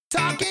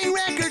Talking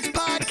Records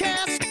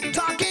Podcast.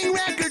 Talking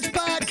Records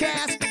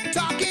Podcast.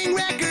 Talking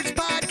Records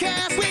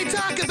Podcast. We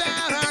talk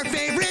about our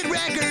favorite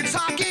records.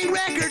 Talking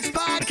Records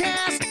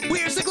Podcast.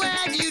 We're so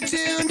glad you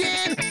tuned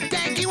in.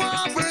 Thank you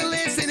all for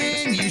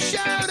listening. You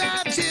showed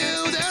up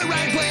to the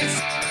right place.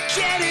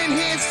 Jed and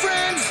his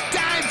friends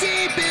dive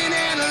deep and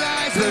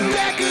analyze the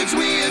records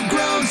we have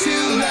grown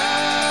to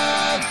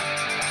love.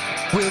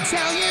 We'll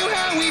tell you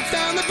how we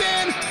found the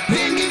band,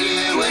 then give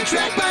you a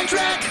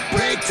track-by-track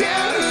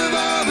breakdown of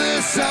all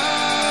the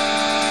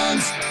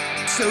songs.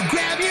 So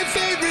grab your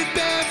favorite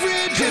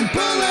beverage and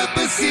pull up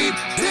a seat.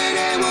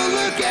 Today we'll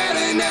look at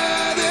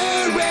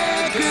another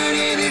record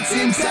in its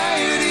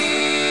entirety.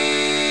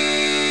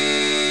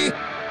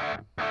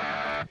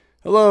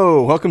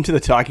 Hello, welcome to the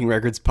Talking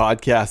Records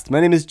Podcast.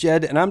 My name is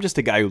Jed, and I'm just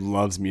a guy who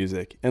loves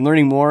music and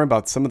learning more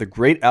about some of the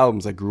great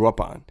albums I grew up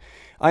on.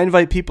 I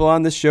invite people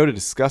on this show to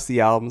discuss the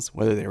albums,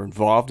 whether they were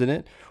involved in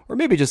it, or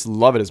maybe just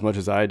love it as much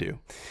as I do.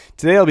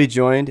 Today I'll be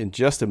joined in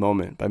just a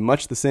moment by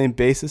much the same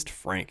bassist,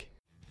 Frank.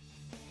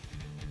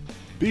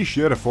 Be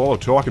sure to follow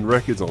Talking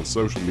Records on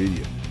social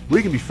media.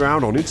 We can be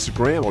found on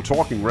Instagram or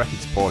Talking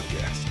Records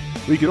Podcast.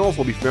 We can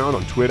also be found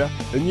on Twitter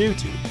and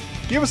YouTube.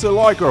 Give us a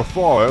like or a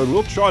follow and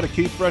we'll try to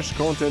keep fresh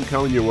content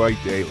coming your way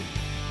daily.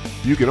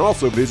 You can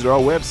also visit our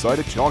website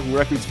at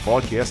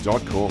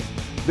talkingrecordspodcast.com.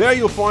 There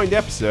you'll find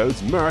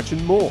episodes, merch,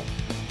 and more.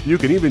 You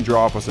can even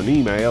drop us an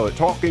email at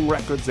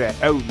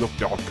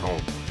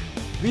talkingrecords@outlook.com.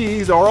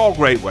 These are all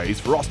great ways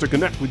for us to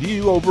connect with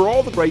you over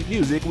all the great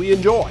music we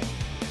enjoy.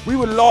 We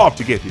would love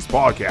to get this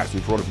podcast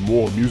in front of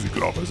more music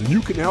lovers, and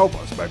you can help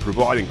us by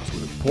providing us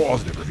with a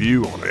positive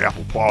review on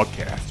Apple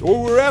Podcasts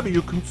or wherever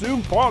you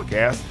consume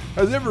podcasts,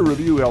 as every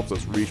review helps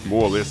us reach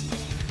more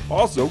listeners.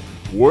 Also,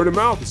 word of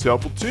mouth is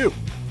helpful too.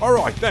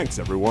 Alright, thanks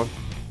everyone.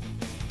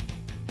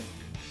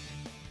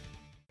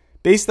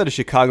 Based out of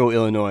Chicago,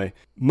 Illinois,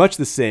 Much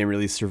the Same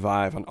released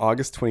Survive on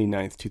August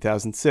 29th,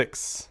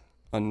 2006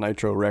 on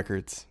Nitro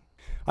Records.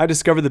 I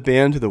discovered the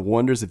band through the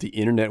wonders of the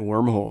internet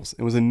wormholes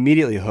and was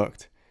immediately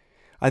hooked.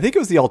 I think it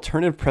was the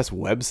Alternative Press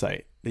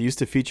website that used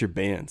to feature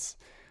bands.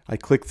 I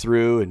clicked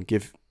through and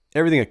give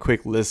everything a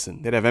quick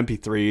listen. They'd have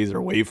MP3s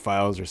or WAV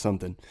files or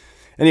something.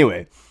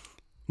 Anyway,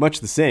 Much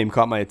the Same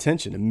caught my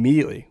attention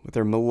immediately with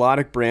their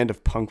melodic brand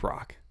of punk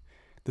rock.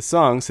 The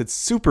songs had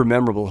super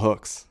memorable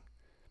hooks,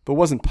 but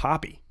wasn't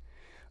poppy.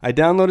 I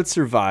downloaded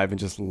Survive and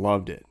just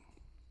loved it.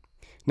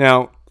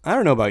 Now, I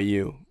don't know about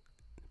you,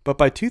 but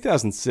by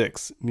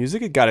 2006,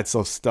 music had got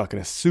itself stuck in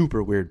a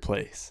super weird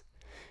place.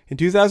 In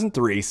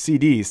 2003,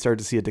 CDs started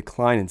to see a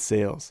decline in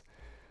sales.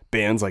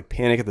 Bands like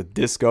Panic at the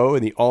Disco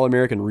and the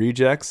All-American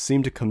Rejects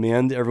seemed to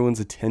command everyone's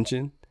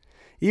attention.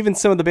 Even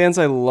some of the bands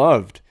I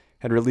loved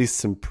had released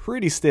some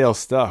pretty stale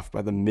stuff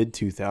by the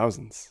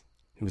mid-2000s.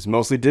 It was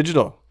mostly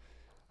digital.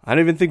 I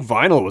don't even think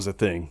vinyl was a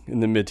thing in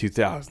the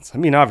mid-2000s. I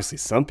mean, obviously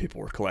some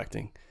people were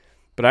collecting,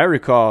 but I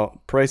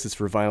recall prices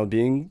for vinyl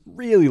being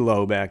really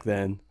low back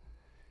then.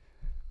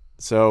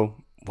 So,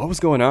 what was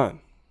going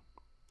on?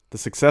 The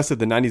success of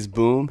the 90s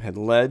boom had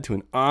led to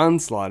an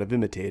onslaught of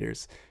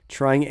imitators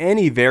trying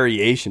any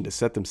variation to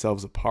set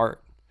themselves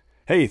apart.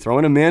 Hey, throw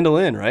in a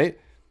mandolin, right?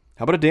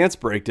 How about a dance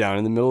breakdown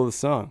in the middle of the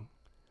song?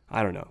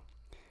 I don't know.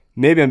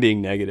 Maybe I'm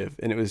being negative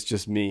and it was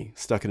just me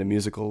stuck in a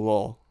musical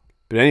lull.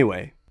 But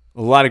anyway,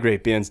 a lot of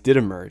great bands did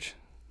emerge.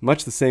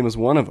 Much the Same was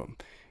one of them,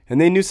 and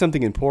they knew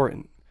something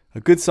important. A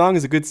good song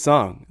is a good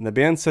song, and the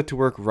band set to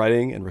work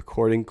writing and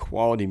recording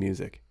quality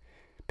music.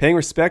 Paying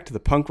respect to the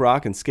punk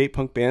rock and skate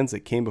punk bands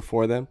that came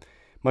before them,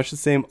 Much the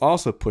Same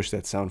also pushed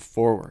that sound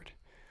forward.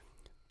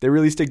 They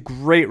released a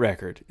great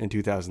record in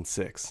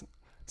 2006,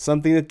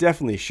 something that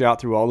definitely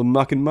shot through all the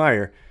muck and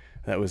mire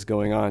that was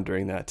going on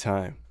during that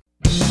time.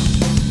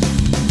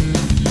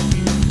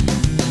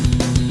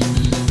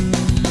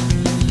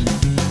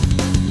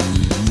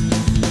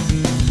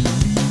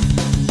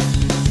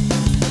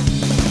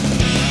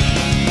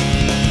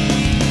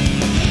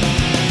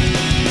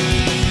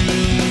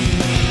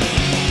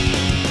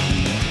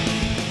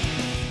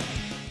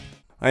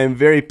 I am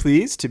very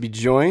pleased to be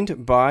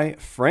joined by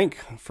Frank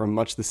from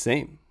Much the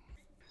Same.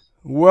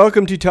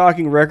 Welcome to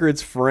Talking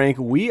Records, Frank.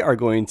 We are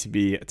going to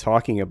be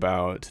talking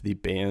about the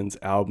band's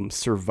album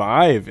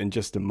Survive in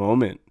just a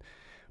moment.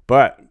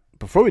 But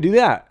before we do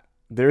that,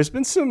 there's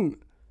been some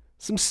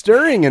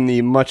stirring in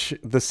the Much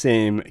the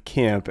Same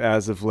camp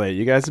as of late.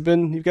 You guys have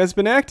been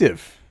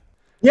active.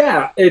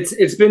 Yeah,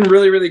 it's been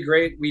really, really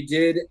great. We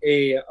did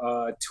a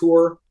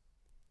tour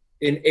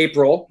in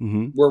April,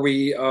 where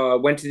we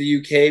went to the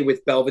UK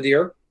with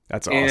Belvedere.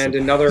 That's awesome. And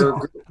another I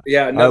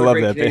love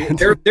great that Canadian.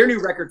 band. Their new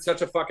record's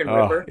such a fucking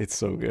ripper. It's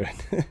so good.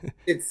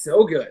 It's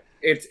so good.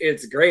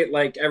 It's great.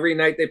 Like every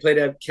night they played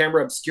a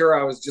Camera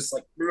Obscura, I was just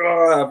like,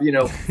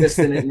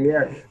 fisting it in the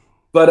air.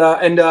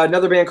 But and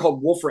another band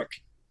called Wolfric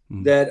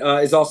that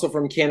is also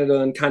from Canada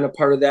and kind of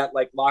part of that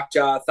like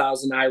Lockjaw,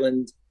 Thousand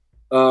Island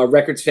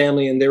Records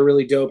family, and they're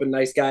really dope and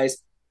nice guys.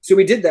 So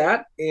we did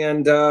that,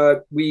 and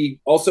we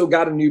also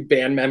got a new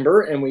band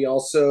member, and we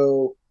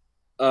also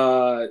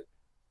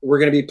we're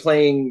going to be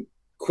playing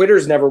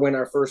Quitters Never Win,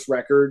 our first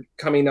record,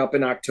 coming up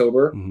in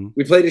October. Mm-hmm.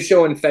 We played a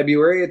show in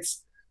February.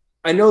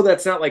 I know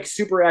that's not like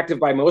super active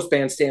by most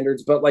band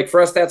standards, but like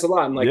for us, that's a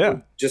lot. And like,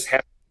 we just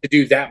have to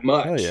do that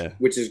much,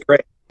 which is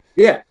great.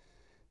 Yeah.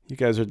 You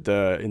guys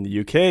are in the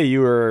UK.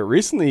 You were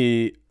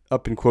recently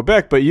up in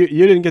Quebec, but you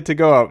didn't get to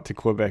go out to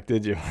Quebec,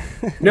 did you?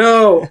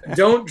 No,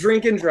 don't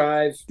drink and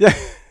drive. Yeah.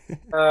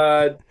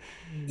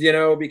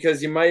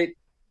 Because you might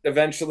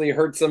eventually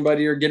hurt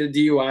somebody or get a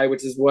DUI,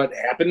 which is what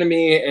happened to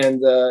me.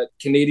 And the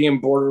Canadian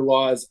border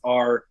laws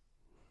are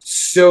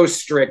so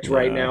strict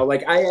right now.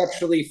 Like, I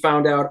actually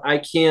found out I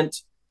can't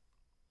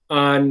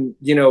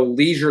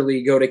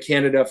leisurely go to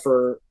Canada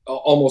for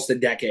almost a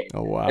decade.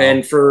 Oh, wow.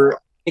 And for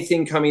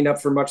anything coming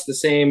up for much the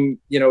same,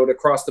 to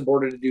cross the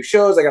border to do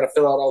shows, I got to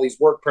fill out all these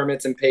work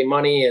permits and pay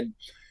money. And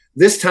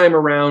this time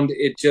around,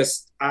 it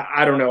just,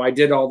 I don't know. I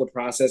did all the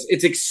process.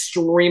 It's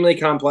extremely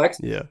complex.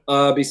 Yeah.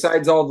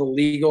 Besides all the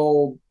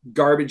legal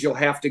garbage you'll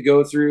have to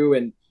go through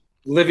and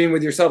living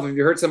with yourself if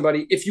you hurt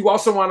somebody. If you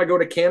also want to go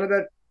to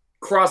Canada,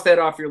 cross that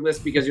off your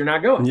list because you're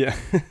not going. Yeah.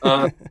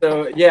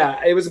 So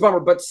yeah, it was a bummer.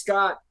 But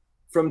Scott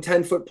from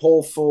 10 Foot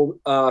Pole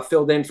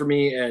filled in for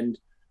me, and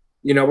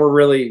we're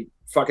really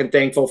fucking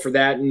thankful for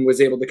that, and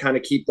was able to kind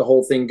of keep the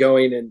whole thing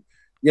going. And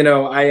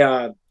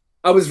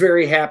I was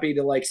very happy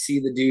to like see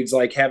the dudes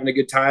like having a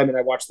good time, and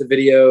I watched the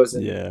videos,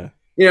 and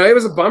it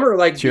was a bummer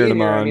like cheering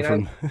them on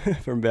from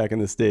from back in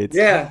the States.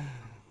 Yeah.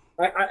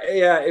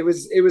 It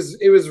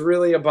was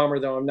really a bummer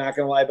though, I'm not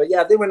gonna lie. But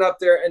yeah, they went up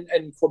there,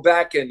 and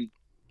Quebec and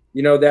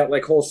that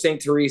like whole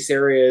St. Therese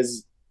area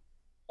has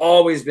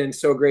always been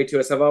so great to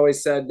us. I've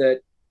always said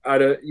that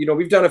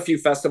we've done a few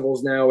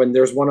festivals now, and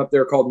there's one up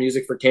there called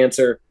Music for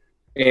Cancer,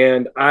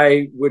 and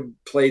I would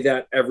play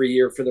that every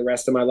year for the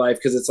rest of my life,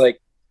 because it's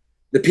like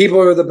the people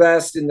are the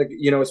best in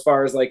the as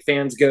far as like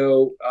fans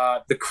go.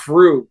 The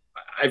crew,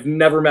 I've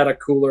never met a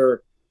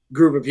cooler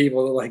group of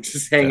people to like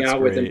just hang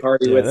out with and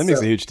party with. That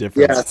makes a huge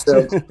difference.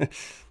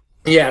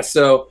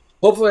 So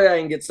hopefully I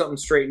can get something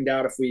straightened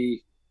out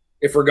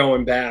if we're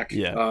going back.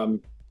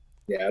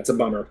 It's a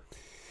bummer.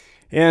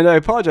 And I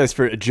apologize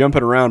for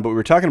jumping around, but we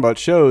were talking about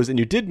shows, and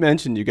you did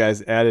mention you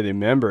guys added a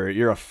member.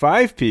 You're a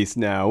 5-piece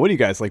now. What are you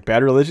guys, like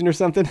Bad Religion or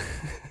something?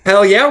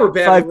 Hell yeah, we're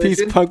Bad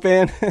Religion. 5-piece punk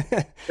band.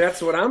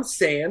 That's what I'm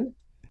saying.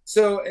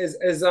 So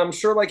as I'm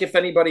sure, like if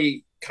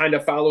anybody kind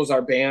of follows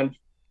our band,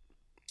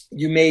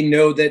 you may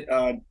know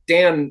that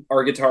Dan,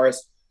 our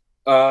guitarist,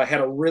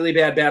 had a really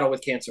bad battle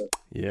with cancer.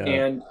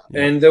 Yeah.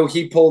 And though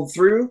he pulled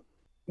through,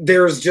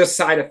 there's just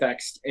side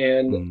effects,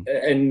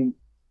 and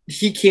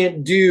he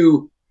can't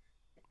do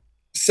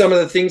some of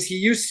the things he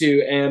used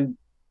to. And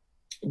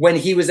when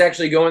he was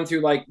actually going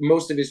through like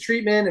most of his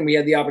treatment, and we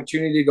had the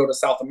opportunity to go to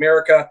South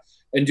America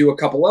and do a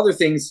couple other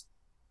things,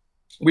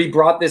 we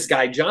brought this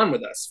guy John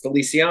with us,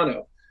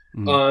 Feliciano.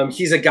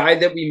 He's a guy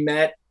that we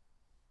met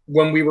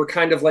when we were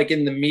kind of like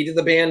in the meat of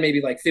the band,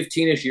 maybe like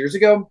 15-ish years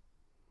ago,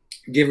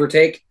 give or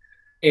take.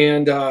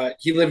 And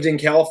he lived in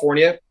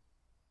California.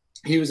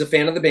 He was a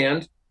fan of the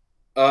band.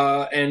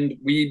 And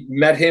we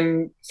met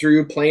him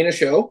through playing a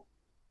show,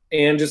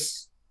 and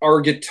just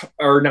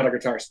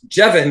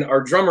Jevin,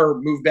 our drummer,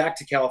 moved back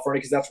to California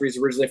because that's where he's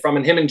originally from.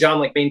 And him and John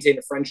like maintained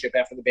a friendship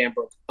after the band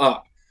broke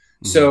up.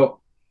 So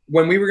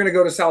when we were going to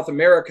go to South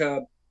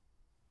America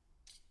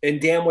and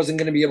Dan wasn't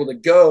going to be able to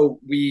go,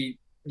 we,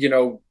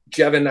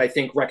 Jevin, I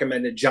think,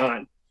 recommended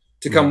John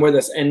to come with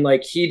us. And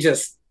like, he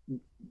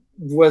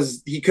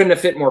couldn't have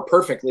fit more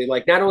perfectly.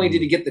 Like, not only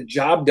did he get the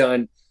job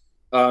done,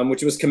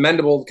 which was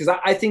commendable, because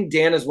I think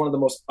Dan is one of the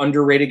most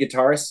underrated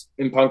guitarists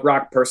in punk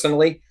rock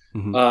personally.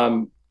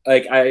 I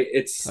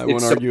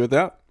won't argue with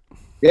that.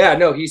 Yeah,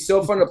 no, he's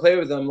so fun to play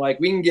with him. Like,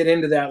 we can get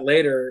into that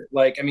later.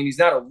 Like, I mean, he's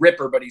not a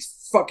ripper, but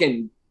he's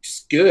fucking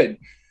just good.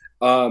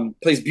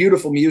 Plays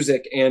beautiful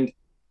music, and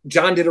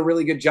John did a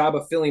really good job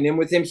of filling in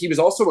with him. He was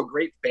also a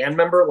great band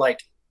member. Like,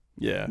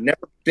 never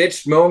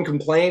bitched, moaned,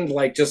 complained.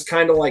 Like, just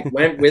kind of like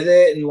went with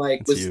it, and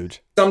like was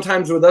huge.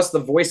 Sometimes with us the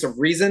voice of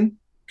reason,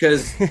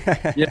 because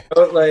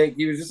like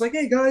he was just like,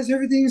 "Hey guys,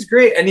 everything's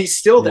great," and he's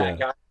still that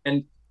guy.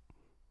 And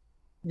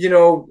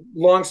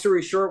long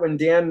story short, when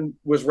Dan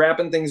was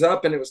wrapping things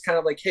up, and it was kind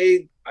of like,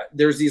 hey,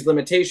 there's these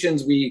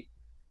limitations, we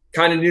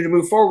kind of knew to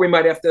move forward, we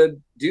might have to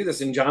do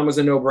this. And John was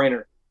a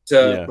no-brainer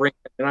to bring.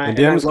 And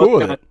Dan was cool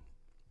with it.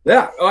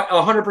 Yeah,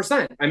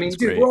 100%. I mean,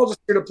 dude, we're all just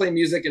here to play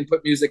music and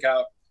put music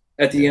out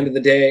at the end of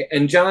the day.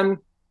 And John,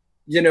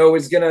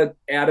 is going to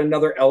add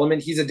another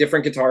element. He's a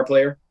different guitar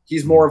player.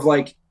 He's more of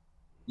like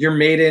your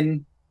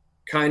Maiden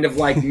kind of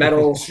like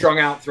metal strung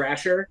out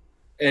thrasher.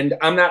 And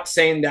I'm not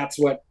saying that's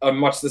what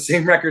much the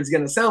same record's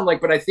going to sound like,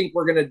 but I think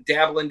we're going to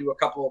dabble into a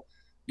couple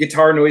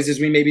guitar noises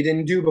we maybe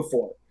didn't do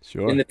before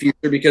in the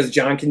future, because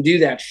John can do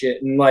that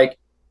shit. And like,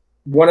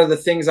 one of the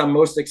things I'm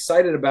most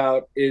excited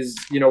about is,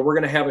 we're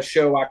going to have a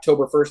show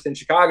October 1st in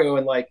Chicago,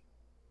 and like,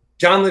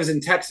 John lives in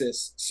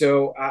Texas.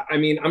 So, I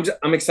mean,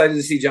 I'm excited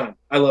to see John.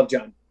 I love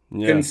John.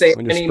 Yeah. Couldn't say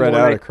when you're spread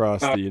out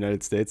across the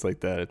United States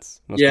like that, it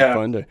must be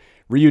fun to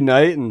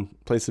reunite and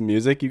play some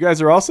music. You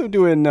guys are also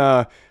doing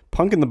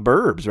Punk in the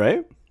Burbs,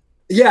 right?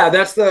 Yeah,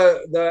 that's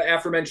the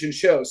aforementioned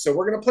show. So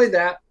we're gonna play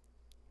that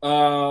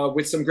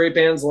with some great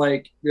bands.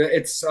 Like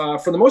it's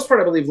for the most part,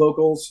 I believe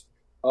locals.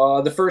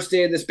 The first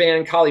day of this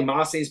band, Kali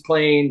Mase is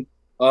playing.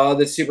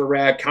 That's super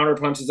rad.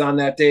 Counterpunch is on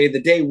that day.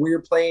 The day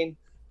we're playing,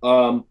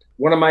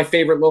 one of my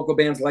favorite local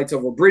bands, Lights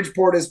Over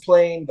Bridgeport, is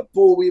playing. The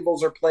Bull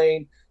Weevils are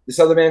playing. This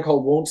other band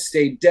called Won't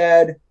Stay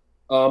Dead.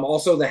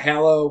 Also the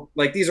Hallow.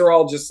 Like these are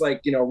all just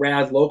like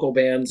rad local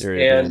bands.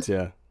 Bands,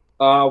 yeah.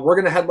 We're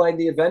gonna headline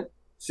the event.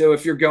 So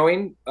if you're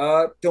going,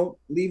 don't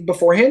leave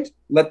beforehand.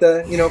 Let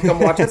the come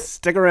watch us.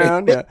 Stick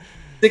around, yeah.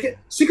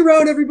 Stick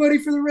around, everybody,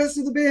 for the rest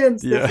of the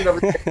bands. Yeah.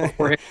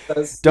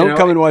 Does, don't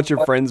come and watch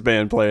your friend's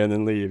band play and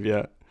then leave.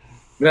 Yeah.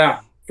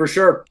 Yeah, for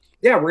sure.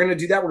 Yeah, we're gonna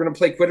do that. We're gonna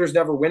play Quitters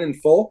Never Win in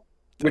full,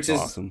 which is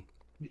awesome.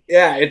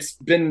 Yeah, it's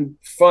been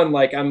fun.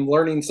 Like I'm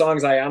learning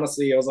songs. I was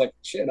like,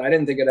 shit, I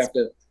didn't think I'd have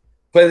to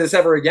play this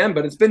ever again,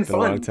 but it's been fun.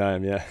 A long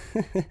time, yeah.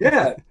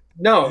 Yeah.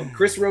 No,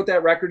 Chris wrote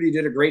that record. He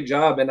did a great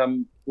job, and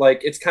I'm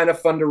like, it's kind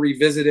of fun to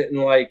revisit it and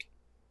like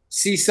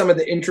see some of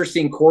the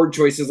interesting chord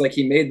choices like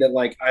he made that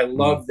like I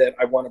love that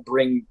I want to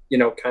bring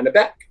kind of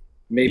back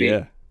maybe.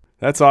 Yeah,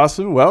 that's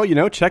awesome. Well,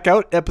 check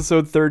out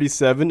episode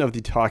 37 of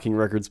the Talking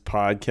Records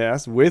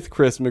podcast with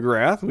Chris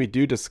McGrath. We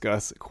do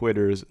discuss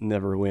Quitters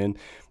Never Win.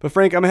 But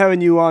Frank, I'm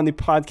having you on the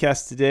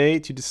podcast today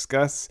to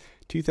discuss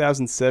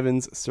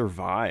 2007's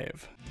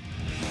Survive.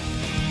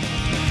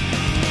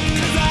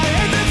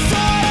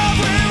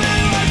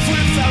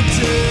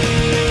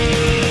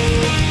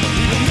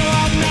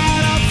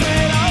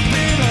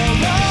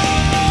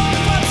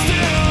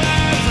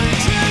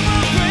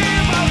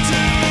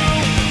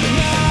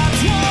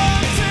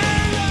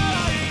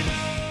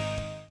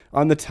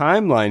 On the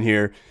timeline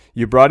here,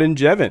 you brought in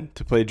Jevin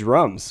to play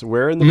drums.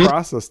 Where in the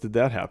process did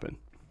that happen?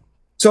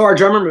 So our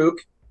drummer Mook,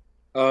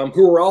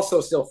 who we're also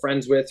still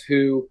friends with,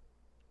 who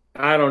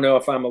I don't know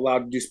if I'm allowed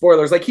to do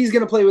spoilers. Like he's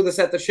going to play with us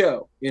at the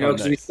show,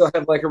 because we still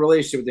have like a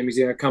relationship with him. He's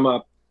going to come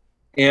up,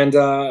 and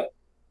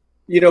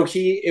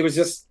it was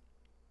just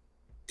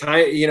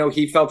time.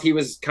 He felt he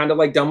was kind of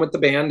like done with the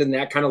band and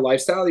that kind of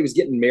lifestyle. He was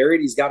getting married.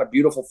 He's got a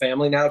beautiful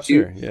family now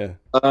too. Sure,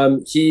 yeah.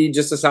 He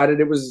just decided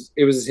it was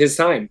his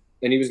time.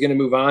 And he was going to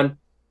move on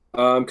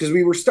because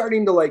we were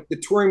starting to the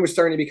touring was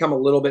starting to become a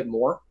little bit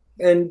more.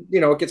 And,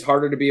 it gets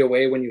harder to be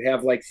away when you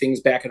have like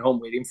things back at home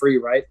waiting for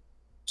you. Right.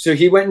 So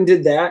he went and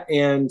did that.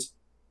 And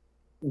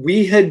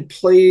we had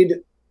played,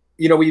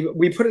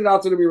 we put it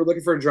out there that we were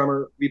looking for a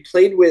drummer. We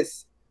played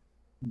with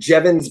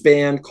Jevin's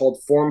band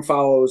called Form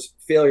Follows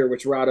Failure,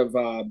 which were out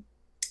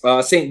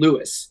of St.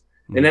 Louis.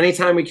 And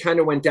anytime we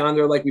kind of went down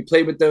there, like we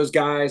played with those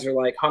guys or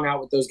like hung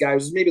out with those guys, it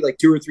was maybe like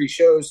 2 or 3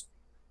 shows.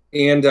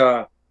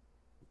 And,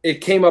 it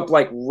came up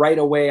like right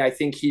away. I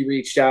think he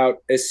reached out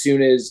as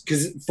soon as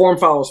because Form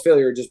Follows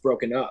Failure had just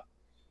broken up,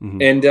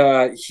 and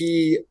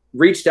he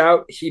reached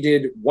out. He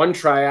did one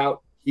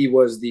tryout. He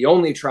was the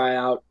only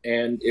tryout,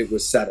 and it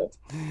was settled.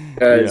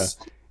 Yeah.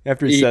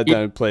 After he sat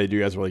down and played, you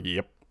guys were like,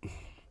 "Yep."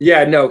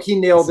 Yeah, no, he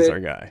nailed this it. Is our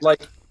guy.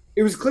 Like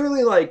it was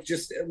clearly like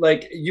just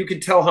like you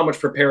could tell how much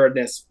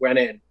preparedness went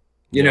in.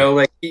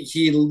 Like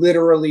he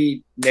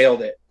literally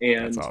nailed it,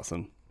 and that's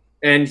awesome.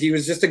 And he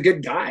was just a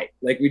good guy.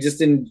 Like we just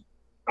didn't.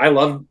 I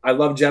love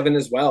Jevin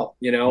as well,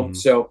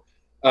 So,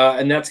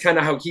 and that's kind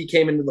of how he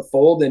came into the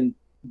fold. And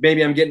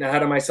maybe I'm getting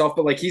ahead of myself,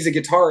 but like he's a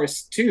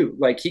guitarist too.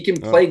 Like he can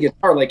play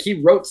guitar. Like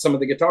he wrote some of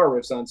the guitar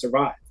riffs on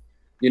Survive,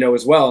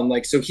 as well. And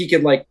like so he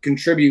could like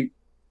contribute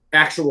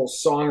actual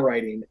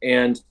songwriting.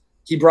 And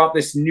he brought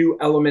this new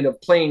element of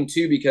playing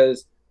too,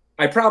 because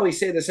I probably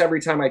say this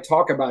every time I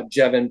talk about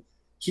Jevin.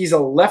 He's a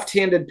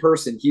left-handed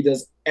person. He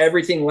does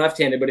everything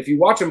left-handed. But if you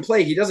watch him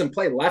play, he doesn't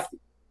play lefty.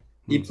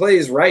 He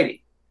plays righty.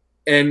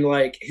 And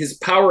like his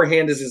power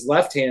hand is his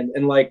left hand.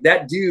 And like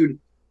that dude,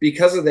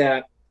 because of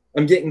that,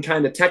 I'm getting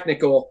kind of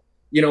technical.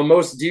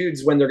 Most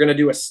dudes, when they're going to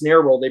do a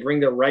snare roll, they bring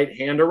their right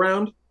hand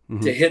around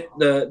to hit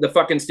the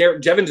fucking snare.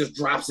 Jevin just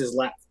drops his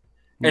left.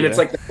 And it's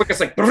like the quickest,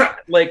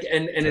 like,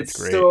 and it's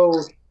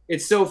great.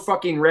 It's so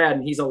fucking rad.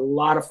 And he's a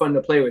lot of fun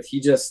to play with.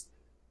 He just,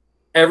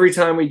 every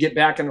time we get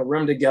back in a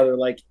room together,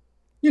 like,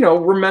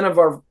 we're men of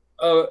our,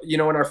 in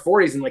our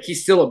 40s, and like,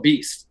 he's still a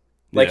beast.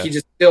 Like he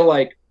just still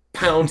like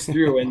pounds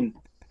through and,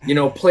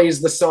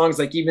 plays the songs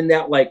like even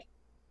that like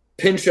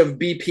pinch of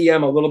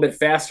BPM a little bit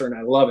faster, and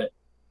I love it.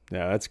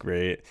 Yeah, that's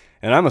great.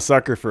 And I'm a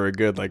sucker for a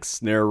good like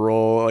snare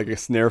roll, like a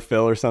snare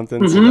fill or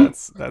something.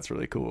 So that's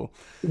really cool.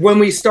 When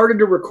we started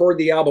to record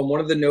the album, one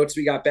of the notes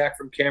we got back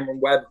from Cameron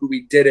Webb, who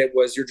we did it,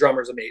 was your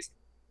drummer's amazing.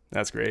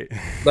 That's great.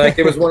 Like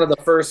it was one of the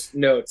first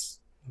notes.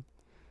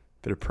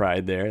 Bit of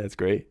pride there. That's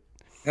great.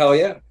 Hell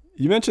yeah.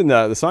 You mentioned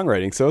the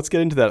songwriting, so let's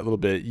get into that a little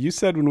bit. You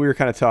said when we were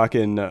kind of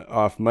talking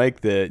off mic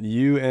that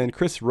you and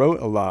Chris wrote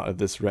a lot of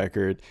this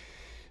record.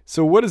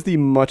 So what is the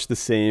much the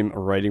same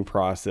writing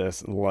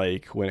process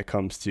like when it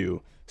comes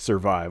to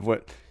Survive?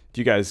 What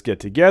do you guys get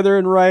together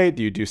and write?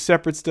 Do you do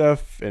separate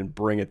stuff and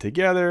bring it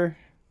together?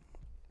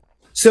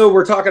 So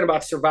we're talking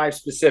about Survive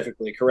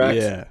specifically, correct?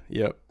 Yeah,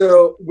 yep.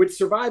 So with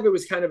Survive, it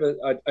was kind of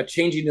a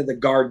changing of the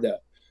guard, though.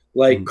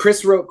 Like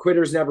Chris wrote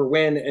Quitters Never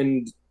Win,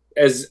 and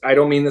as I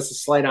don't mean this a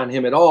slight on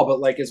him at all, but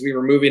like as we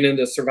were moving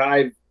into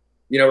Survive,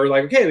 we're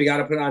like, okay, we got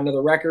to put on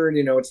another record.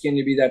 It's going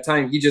to be that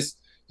time. He just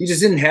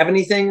didn't have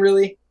anything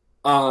really.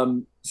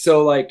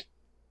 So like,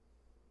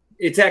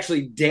 it's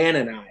actually Dan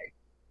and I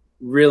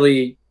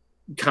really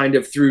kind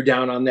of threw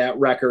down on that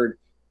record.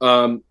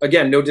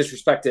 Again, no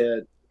disrespect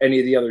to any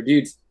of the other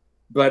dudes,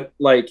 but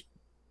like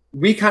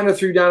we kind of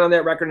threw down on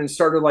that record and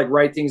started like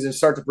write things and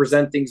start to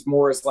present things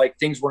more as like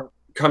things weren't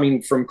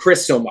coming from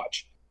Chris so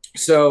much.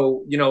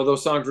 So,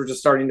 those songs were just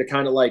starting to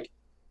kind of like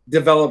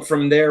develop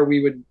from there.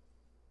 We would,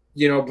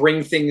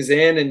 bring things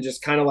in and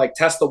just kind of like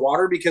test the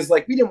water because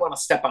like we didn't want to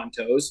step on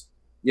toes,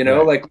 Right.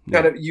 like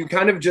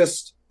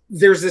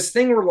there's this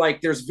thing where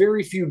like there's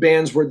very few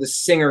bands where the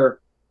singer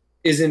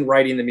isn't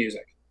writing the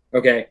music.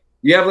 Okay.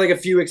 You have like a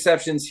few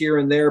exceptions here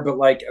and there, but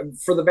like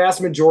for the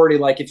vast majority,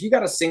 like if you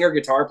got a singer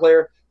guitar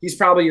player, he's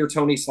probably your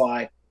Tony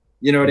Sly.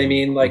 You know what I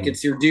mean? Like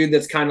it's your dude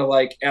that's kind of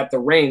like at the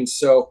reins.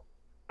 So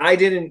I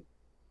didn't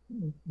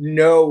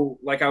know,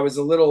 like I was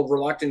a little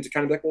reluctant to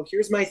kind of be like, well,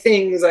 here's my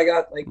things. I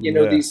got like,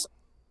 these,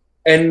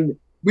 and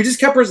we just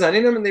kept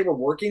presenting them and they were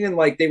working and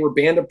like they were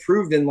band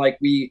approved. And like,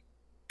 we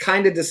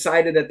kind of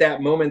decided at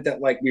that moment that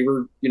like we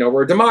were,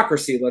 we're a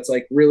democracy. Let's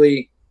like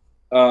really,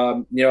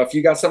 if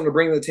you got something to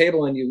bring to the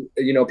table and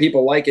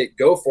people like it,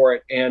 go for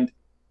it. And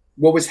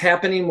what was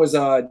happening was,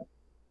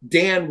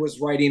 Dan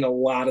was writing a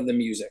lot of the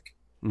music,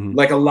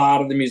 like a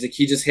lot of the music.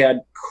 He just had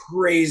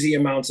crazy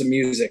amounts of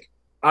music.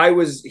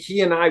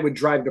 He and I would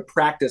drive to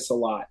practice a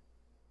lot,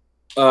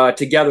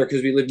 together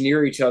because we lived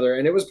near each other.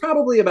 And it was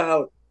probably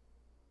about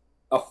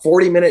a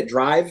 40-minute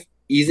drive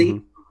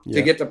easy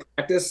to get to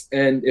practice.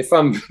 And if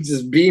I'm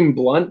just being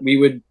blunt, we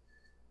would,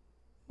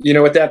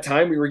 at that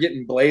time we were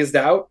getting blazed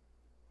out,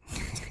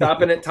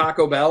 stopping at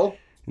Taco Bell,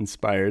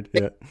 Inspired.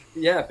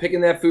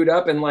 picking that food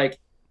up. And like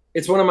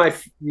it's one of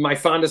my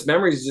fondest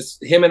memories,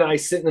 just him and I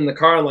sitting in the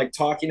car and like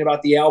talking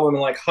about the album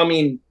and like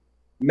humming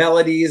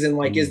melodies and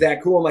like is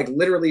that cool? And like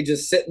literally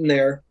just sitting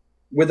there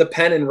with a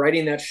pen and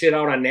writing that shit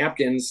out on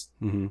napkins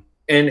and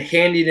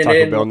handing it Taco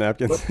in Bell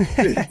napkins.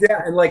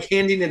 and like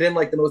handing it in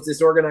like the most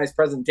disorganized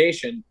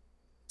presentation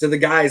to the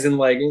guys and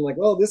like being like,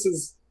 well, this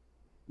is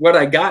what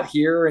I got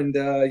here. And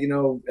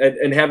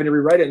and having to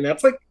rewrite it. And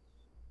that's like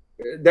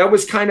that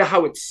was kind of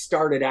how it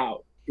started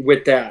out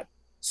with that.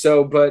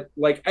 So, but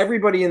like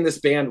everybody in this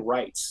band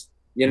writes,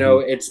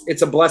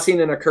 it's a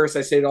blessing and a curse.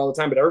 I say it all the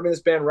time, but everybody in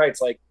this band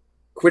writes. Like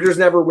Quitters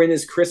Never Win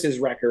is Chris's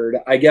record.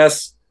 I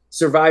guess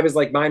Survive is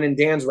like mine and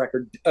Dan's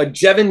record.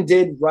 Jevin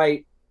did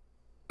write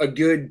a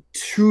good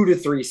 2 to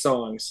 3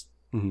 songs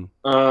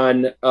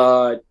on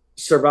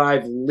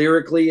Survive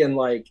lyrically. And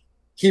like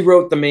he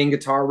wrote the main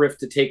guitar riff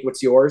to Take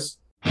What's Yours.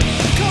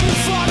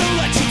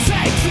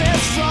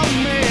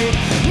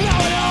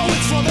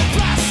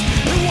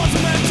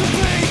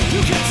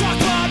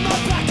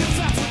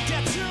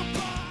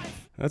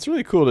 That's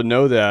really cool to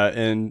know that.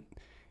 And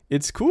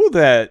it's cool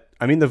that,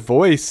 the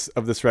voice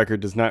of this record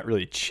does not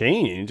really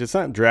change. It's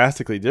not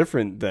drastically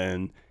different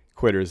than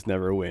Quitters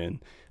Never Win.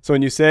 So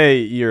when you say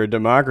you're a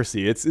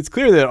democracy, it's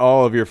clear that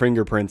all of your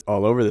fingerprints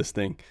all over this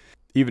thing,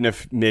 even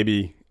if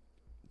maybe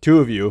 2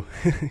 of you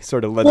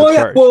sort of led the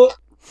charge. Well,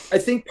 I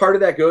think part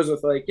of that goes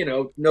with like,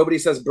 nobody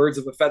says birds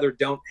of a feather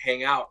don't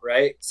hang out,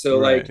 right? So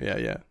right.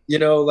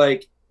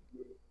 Like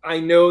I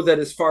know that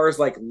as far as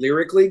like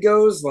lyrically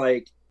goes,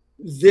 like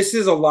this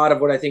is a lot of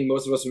what I think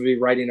most of us would be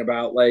writing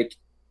about. Like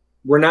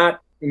we're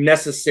not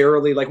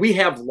necessarily like we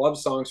have love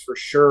songs for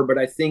sure, but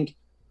I think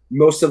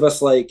most of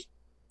us like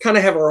kind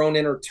of have our own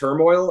inner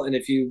turmoil. And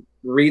if you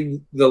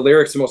read the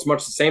lyrics, most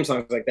much the same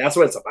songs, like that's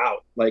what it's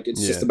about. Like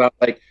it's just about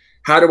like,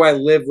 how do I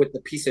live with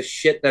the piece of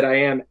shit that I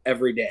am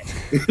every day?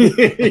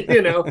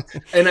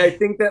 And I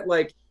think that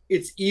like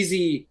it's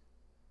easy,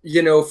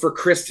 for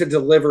Chris to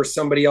deliver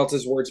somebody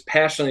else's words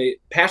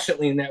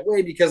passionately in that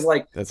way, because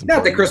like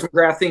not that Chris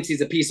McGrath thinks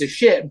he's a piece of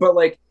shit, but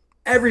like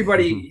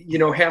everybody,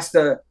 has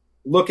to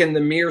look in the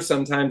mirror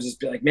sometimes, just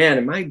be like, man,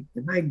 am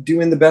I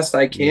doing the best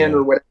I can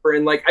or whatever?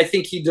 And like I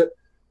think do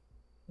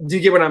you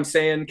get what I'm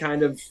saying?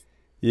 Kind of.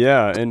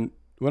 Yeah. And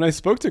when I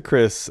spoke to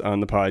Chris on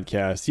the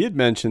podcast, he had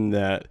mentioned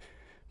that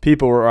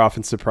people were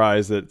often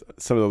surprised that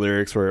some of the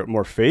lyrics were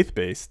more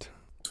faith-based.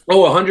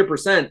 Oh,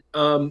 100%.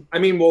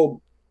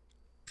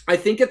 I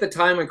think at the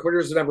time when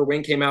Quitters Never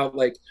Win came out,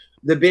 like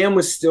the band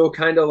was still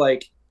kind of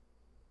like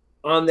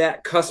on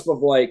that cusp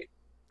of like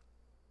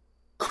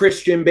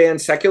Christian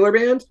band, secular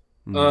band.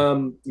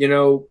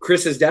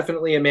 Chris is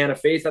definitely a man of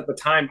faith. At the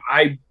time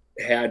I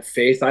had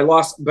faith.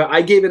 But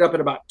I gave it up at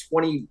about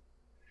 20,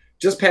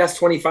 just past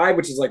 25,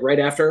 which is like right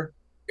after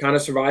kind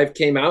of Survive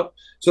came out.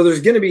 So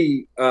there's going to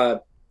be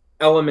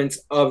elements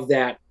of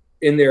that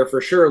in there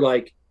for sure.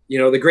 Like,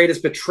 The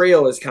Greatest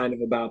Betrayal is kind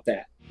of about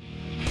that.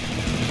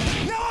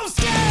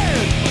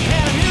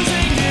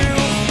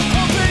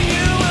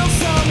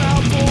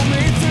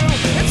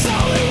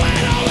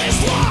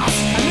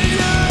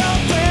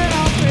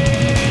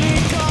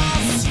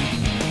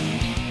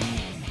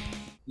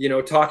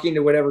 Talking to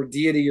whatever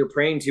deity you're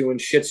praying to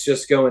and shit's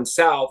just going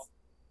south,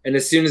 And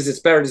as soon as it's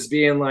better, just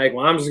being like,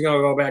 well, I'm just going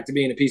to go back to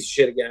being a piece of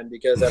shit again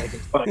because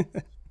everything's fine.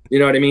 You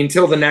know what I mean?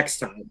 Till the next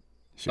time.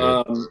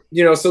 Sure.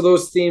 You know, so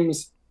those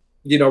themes,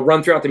 you know,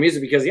 run throughout the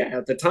music because, yeah,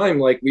 at the time,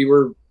 like we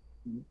were,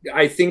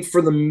 I think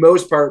for the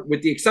most part,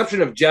 with the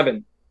exception of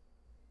Jevin,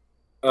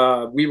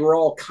 we were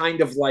all kind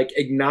of like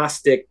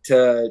agnostic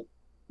to,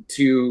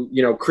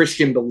 you know,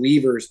 Christian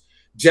believers.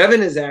 Jevin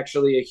is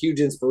actually a huge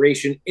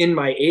inspiration in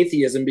my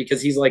atheism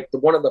because he's like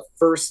one of the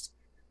first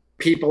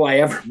people I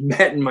ever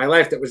met in my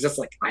life that was just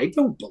like, I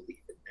don't believe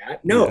in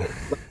that. No.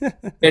 Yeah.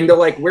 And to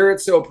like wear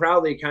it so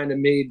proudly kind of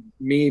made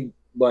me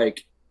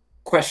like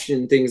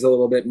question things a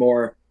little bit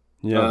more.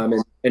 Yeah.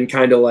 And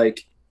kind of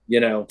like, you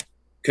know,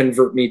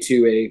 convert me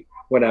to a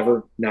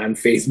whatever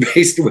non-faith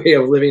based way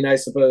of living, I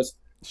suppose.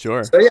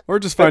 Sure. So, yeah, or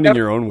just finding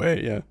your own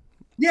way. Yeah.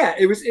 Yeah.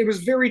 It was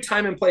very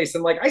time and place.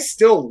 And like, I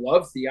still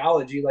love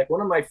theology. Like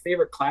one of my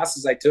favorite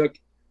classes I took,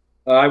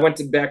 I went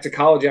back to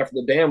college after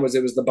the band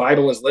it was the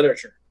Bible as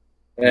literature.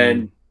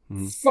 And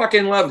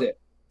fucking loved it.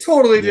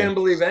 Totally didn't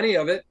believe any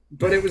of it,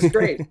 but it was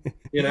great.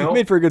 You know,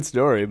 made for a good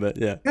story, but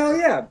yeah. Hell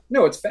yeah.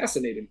 No, it's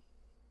fascinating.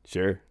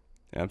 Sure.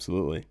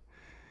 Absolutely.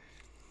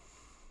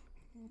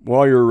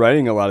 While you were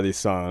writing a lot of these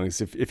songs,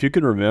 if you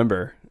can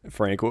remember,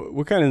 Frank,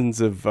 what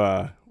kinds of,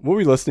 what were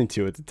you listening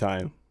to at the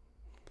time?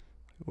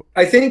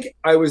 I think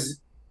I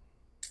was,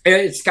 and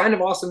it's kind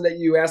of awesome that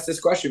you asked this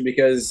question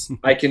because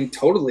I can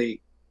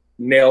totally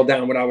nail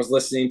down what I was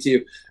listening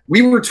to.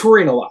 We were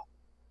touring a lot.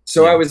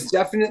 So I was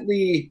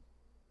definitely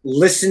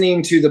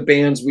listening to the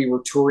bands we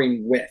were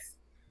touring with.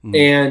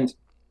 And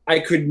I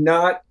could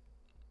not,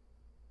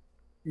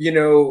 you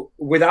know,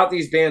 without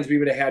these bands, we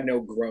would have had no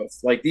growth.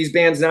 Like these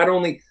bands,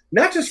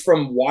 not just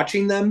from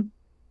watching them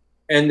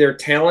and their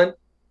talent,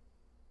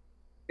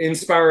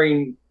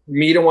 inspiring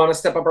me to want to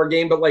step up our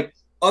game, but like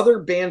other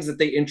bands that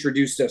they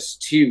introduced us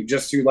to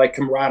just through like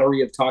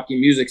camaraderie of talking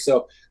music.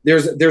 So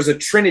there's a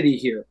trinity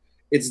here.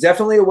 It's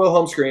definitely a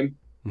Wilhelm Scream.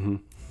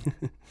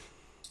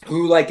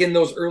 Who like in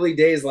those early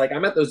days, like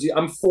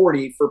I'm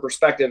 40 for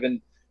perspective, and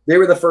they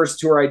were the first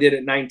tour I did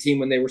at 19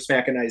 when they were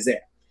smacking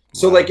Isaiah.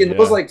 So like in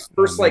those like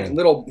first like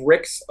little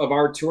bricks of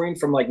our touring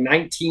from like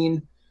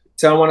 19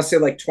 to I want to say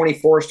like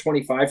 24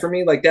 25 for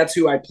me, like that's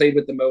who I played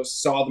with the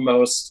most, saw the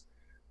most.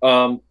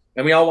 And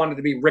we all wanted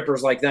to be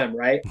rippers like them,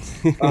 right?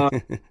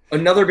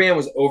 Another band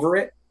was Over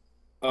It.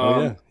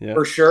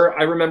 For sure.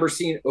 I remember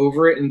seeing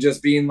Over It and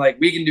just being like,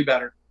 we can do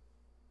better.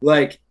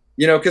 Like,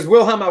 you know, because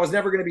Wilhelm, I was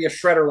never going to be a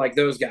shredder like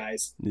those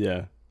guys.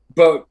 Yeah.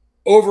 But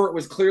Over It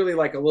was clearly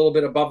like a little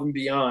bit above and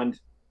beyond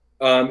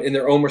in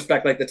their own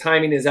respect. Like the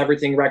Timing Is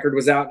Everything record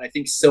was out. And I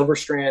think Silver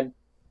Strand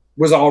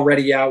was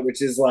already out,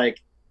 which is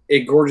like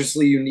a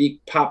gorgeously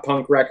unique pop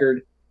punk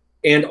record.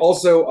 And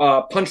also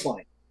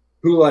Punchline,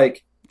 who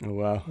like, oh,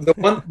 wow.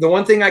 the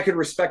one thing I could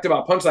respect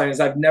about Punchline is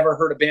I've never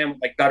heard a band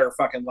with like better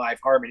fucking live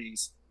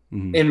harmonies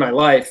in my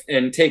life.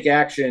 And Take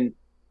Action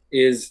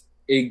is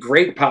a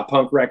great pop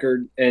punk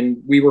record, and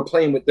we were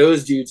playing with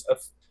those dudes.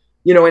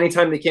 You know,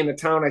 anytime they came to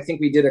town, I think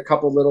we did a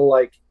couple little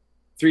like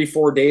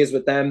 3-4 days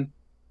with them,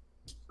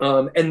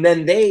 and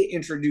then they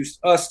introduced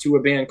us to a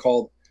band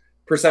called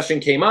Procession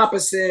Came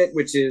Opposite,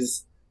 which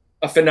is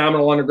a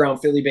phenomenal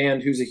underground Philly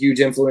band who's a huge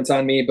influence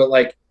on me. But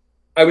like,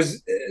 I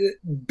was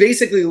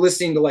basically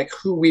listening to like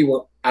who we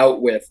were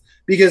out with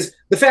because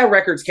the Fat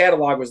Records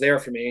catalog was there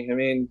for me. I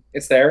mean,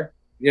 it's there.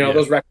 You know,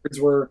 those records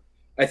were.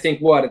 I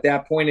think at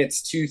that point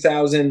it's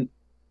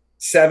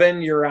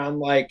 2007. You're on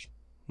like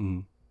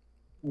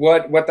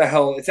what the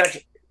hell? It's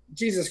actually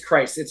Jesus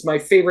Christ. It's my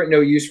favorite No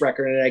Use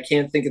record, and I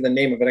can't think of the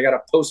name of it. I got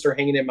a poster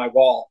hanging in my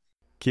wall.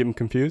 Keep 'Em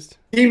Confused.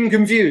 Keep 'Em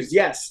Confused.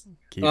 Yes.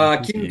 Keep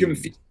 'Em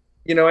Confused.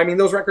 You know, I mean,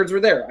 those records were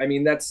there. I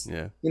mean, that's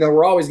you know,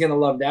 we're always gonna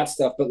love that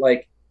stuff, but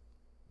like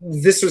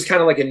this was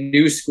kind of like a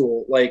new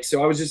school. Like,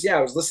 so I was just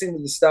I was listening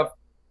to the stuff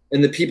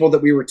and the people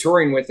that we were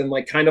touring with, and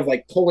like kind of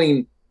like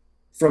pulling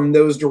from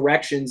those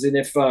directions. And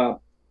if the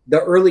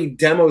early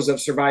demos of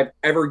Survive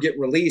ever get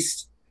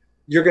released,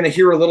 you're going to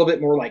hear a little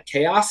bit more like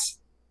chaos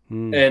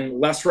and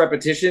less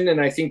repetition. And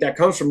I think that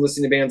comes from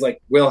listening to bands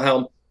like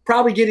Wilhelm,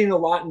 probably getting a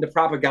lot into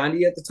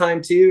Propaganda at the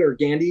time too, or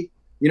Gandhi,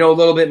 you know, a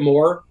little bit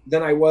more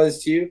than I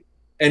was too.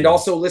 And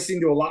also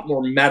listening to a lot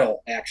more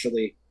metal,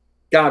 actually.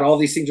 God, all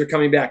these things are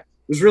coming back. I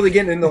was really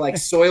getting into like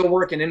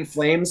Soilwork and In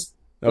Flames.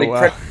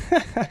 Like,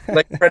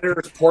 like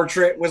Predator's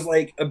Portrait was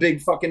like a big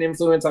fucking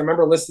influence. I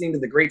remember listening to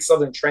the Great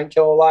Southern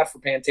Trendkill a lot for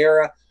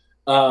Pantera.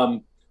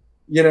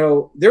 You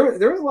know, there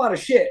was a lot of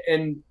shit,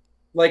 and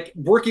like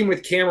working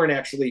with Cameron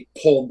actually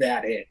pulled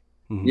that in.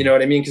 You know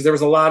what I mean? Because there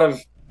was a lot of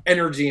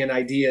energy and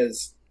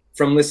ideas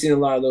from listening to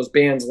a lot of those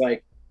bands.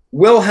 Like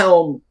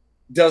Wilhelm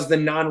does the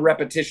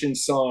non-repetition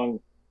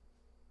song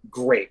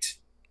great.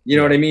 You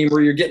know what I mean?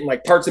 Where you're getting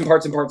like parts and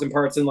parts and parts and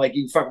parts, and like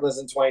you fucking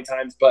listen 20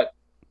 times, but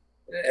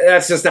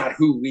that's just not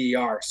who we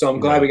are. So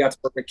I'm glad we got to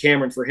work with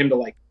Cameron for him to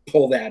like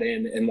pull that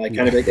in and like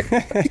kind of like,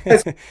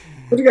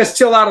 you guys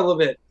chill out a little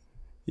bit.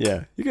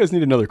 Yeah, you guys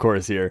need another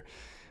chorus here.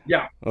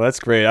 Yeah. Well, that's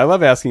great. I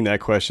love asking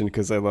that question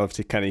because I love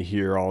to kind of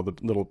hear all the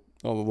little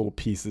all the little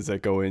pieces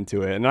that go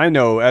into it. And I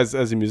know as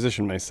a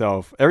musician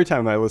myself, every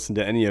time I listen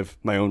to any of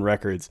my own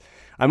records,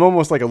 I'm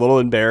almost like a little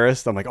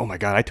embarrassed. I'm like, oh my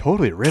God, I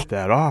totally ripped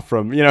that off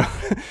from,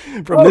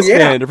 from this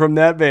band or from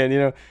that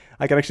band,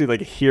 I can actually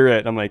like hear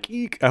it. I'm like,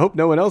 eek, I hope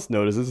no one else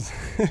notices.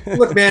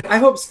 Look, man, I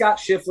hope Scott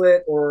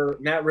Shiflett or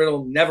Matt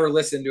Riddle never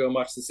listen to a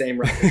much the same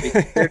record.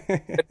 They're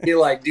gonna be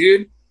like,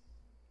 dude,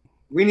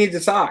 we need to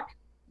talk.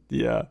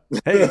 Yeah.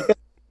 Hey,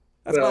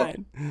 that's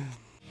fine.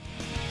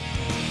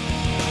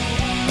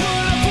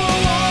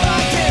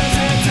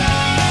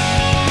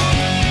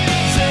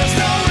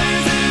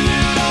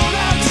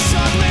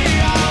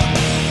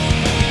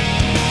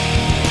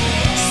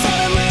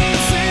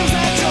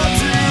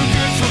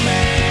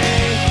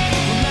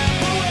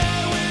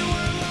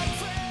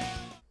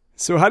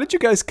 So how did you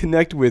guys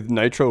connect with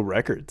Nitro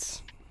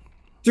Records?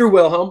 Through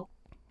Wilhelm.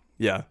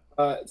 Yeah.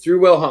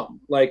 Through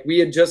Wilhelm. Like we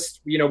had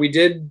just, we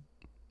did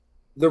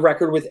the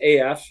record with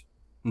AF,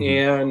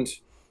 and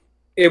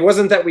it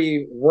wasn't that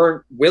we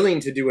weren't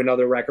willing to do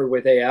another record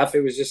with AF.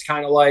 It was just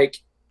kind of like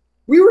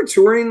we were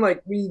touring,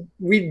 like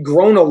we'd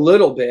grown a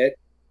little bit.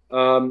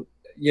 Much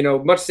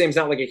the same, it's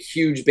not like a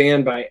huge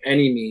band by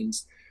any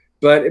means,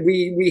 but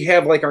we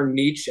have like our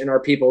niche and our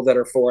people that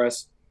are for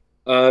us.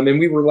 And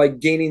we were like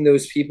gaining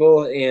those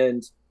people,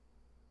 and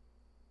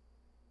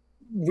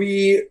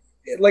we,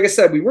 like I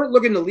said, we weren't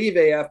looking to leave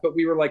AF, but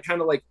we were like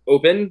kind of like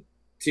open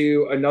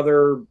to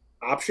another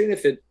option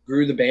if it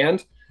grew the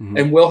band.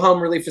 And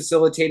Wilhelm really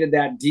facilitated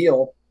that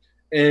deal.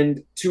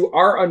 And to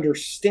our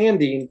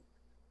understanding,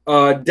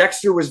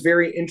 Dexter was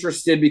very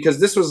interested because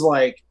this was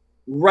like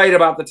right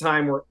about the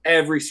time where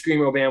every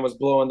screamo band was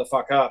blowing the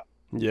fuck up.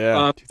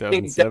 Yeah,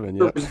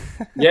 2007.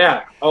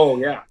 Yeah. Oh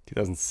yeah.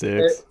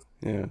 2006.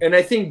 Yeah. And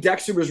I think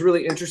Dexter was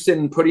really interested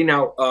in putting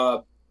out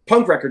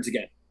punk records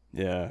again.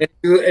 Yeah.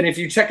 And if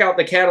you check out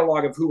the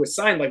catalog of who was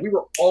signed, like we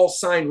were all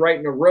signed right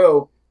in a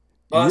row.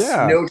 Us,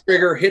 No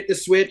Trigger, Hit the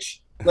Switch.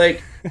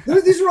 Like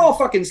these were all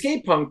fucking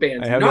skate punk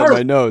bands. I have that in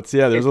my notes.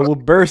 Yeah, there's a little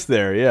burst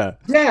there. Yeah.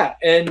 Yeah,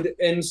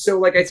 and so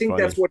like I think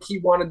that's what he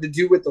wanted to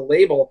do with the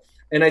label.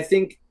 And I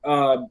think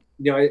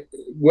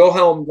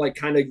Wilhelm like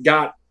kind of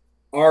got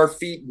our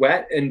feet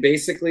wet, and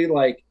basically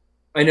like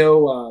I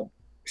know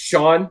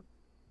Sean,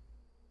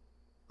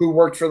 who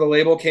worked for the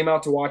label, came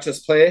out to watch us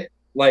play.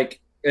 Like,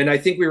 and I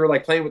think we were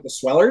like playing with the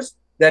Swellers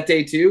that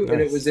day too. Nice.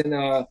 And it was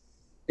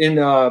in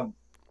a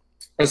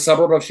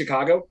suburb of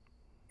Chicago.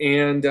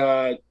 And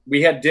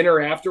we had dinner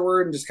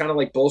afterward and just kind of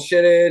like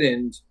bullshitted.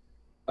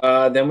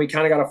 And then we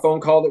kind of got a phone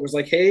call that was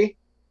like, hey,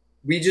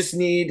 we just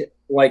need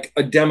like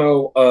a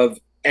demo of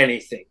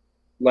anything.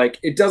 Like,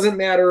 it doesn't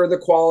matter the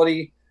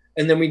quality.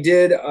 And then we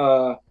did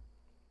a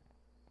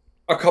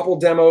couple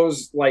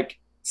demos, like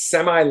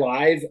semi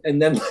live.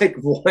 And then like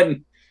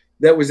one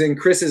that was in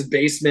Chris's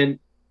basement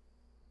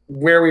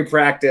where we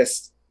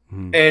practiced.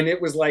 And it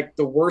was like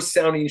the worst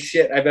sounding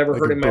shit I've ever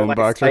heard in my life.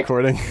 Box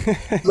recording.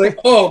 Like,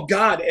 oh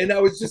God. And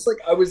I was just like,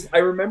 I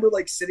remember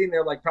like sitting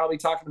there, like probably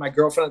talking to my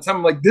girlfriend at the time.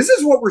 I'm like, this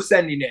is what we're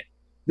sending it.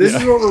 This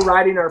is what we're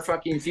riding our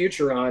fucking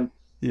future on.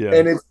 Yeah.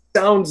 And it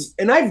sounds,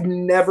 and I've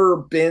never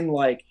been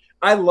like,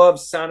 I love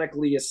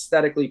sonically,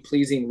 aesthetically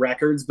pleasing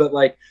records, but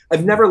like,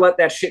 I've never let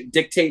that shit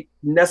dictate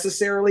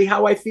necessarily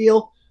how I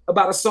feel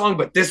about a song,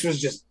 but this was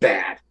just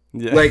bad.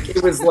 Yeah. Like,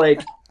 it was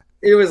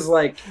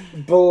like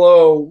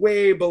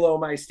way below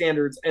my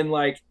standards. And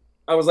like,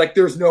 I was like,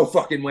 there's no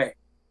fucking way.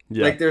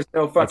 Yeah. Like, there's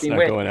no fucking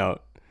way going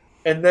out.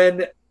 And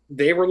then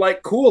they were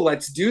like, cool,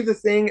 let's do the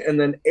thing. And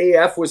then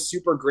AF was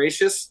super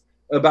gracious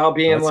about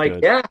being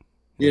like, good.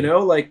 Yeah,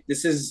 like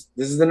this is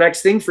the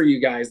next thing for you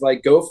guys,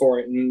 like go for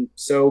it. And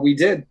so we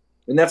did.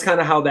 And that's kind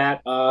of how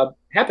that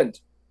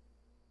happened.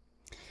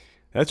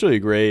 That's really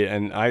great.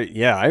 And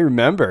I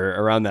remember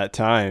around that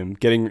time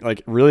getting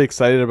like really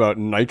excited about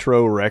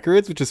Nitro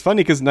Records, which is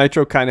funny because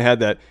Nitro kind of had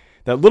that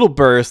little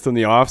burst when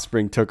the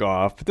Offspring took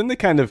off, but then they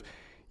kind of,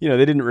 they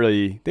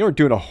weren't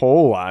doing a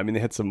whole lot. I mean, they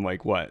had some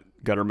like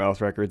Guttermouth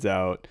records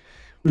out.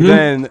 Mm-hmm.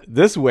 Then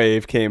this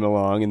wave came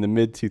along in the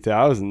mid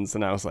 2000s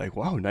and I was like,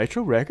 wow,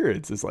 Nitro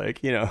Records is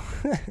like,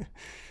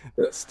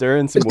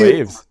 stirring some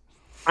waves.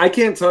 I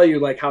can't tell you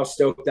like how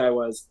stoked I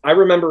was. I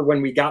remember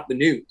when we got the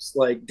news,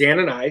 like Dan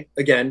and I,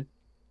 again,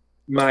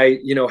 my,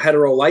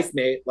 hetero life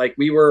mate, like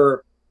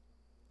I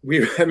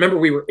remember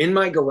we were in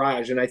my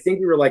garage and I think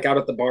we were like out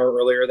at the bar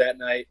earlier that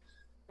night.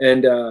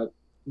 And,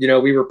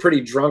 we were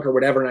pretty drunk or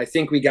whatever. And I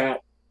think we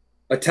got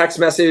a text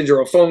message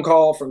or a phone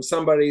call from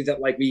somebody that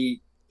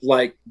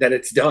that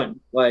it's done.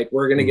 Like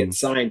we're going to get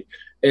signed.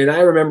 And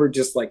I remember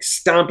just like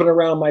stomping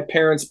around my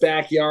parents'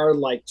 backyard,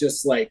 like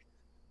just like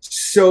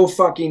so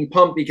fucking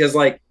pumped because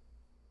like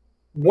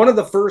one of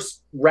the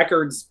first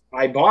records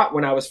I bought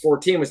when I was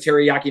 14 was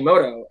Terry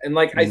Yakimoto. And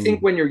like, I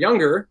think when you're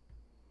younger,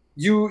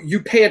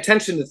 you pay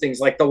attention to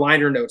things like the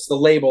liner notes, the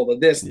label, the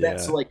this,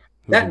 that's like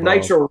that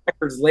Nitro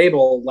Records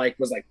label, like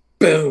was like,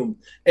 boom.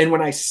 And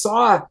when I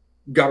saw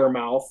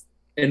Guttermouth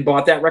and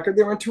bought that record,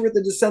 they were on tour with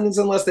the Descendants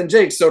and Less Than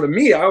Jake. So to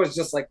me, I was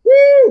just like,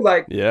 woo,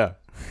 like, yeah,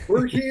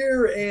 we're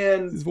here.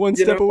 And it's one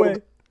step away.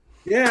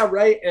 Yeah.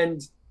 Right.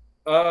 And,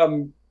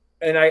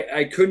 and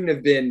I couldn't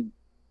have been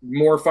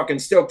more fucking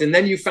stoked. And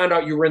then you found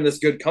out you were in this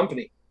good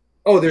company.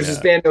 Oh, there's this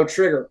band No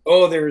Trigger.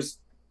 Oh, there's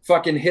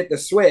fucking Hit the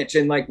Switch.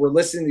 And like we're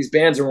listening to these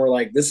bands and we're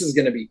like, this is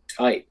gonna be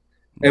tight.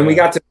 And we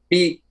got to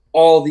meet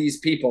all these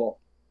people.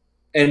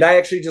 And I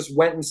actually just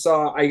went and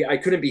saw, I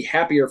couldn't be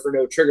happier for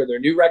No Trigger. Their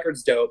new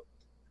record's dope.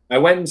 I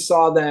went and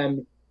saw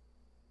them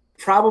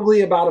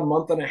probably about a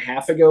month and a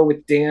half ago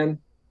with Dan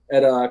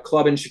at a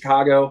club in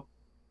Chicago,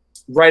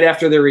 right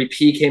after their EP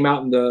came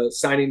out and the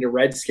signing to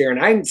Red Scare. And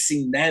I hadn't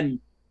seen them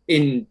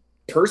in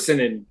person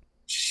in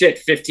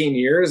 15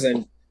 years.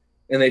 And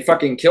they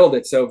fucking killed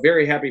it. So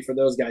very happy for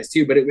those guys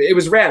too. But it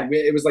was rad.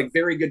 It was like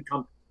very good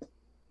company.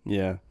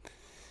 Yeah.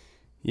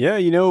 Yeah,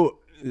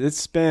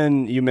 it's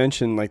been, you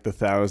mentioned like the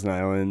Thousand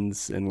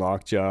Islands and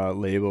Lockjaw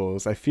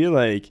labels. I feel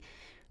like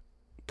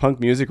punk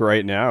music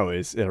right now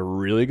is at a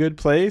really good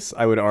place,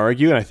 I would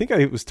argue. And I think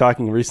I was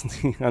talking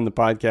recently on the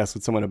podcast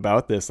with someone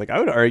about this. Like I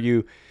would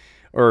argue,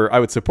 or I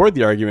would support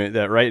the argument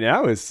that right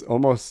now is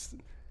almost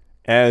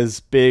as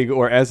big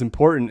or as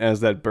important as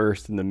that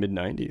burst in the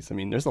mid-90s. I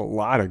mean, there's a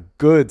lot of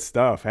good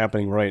stuff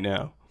happening right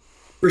now.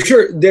 For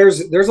sure.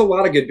 There's a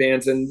lot of good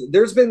bands. And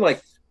there's been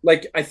like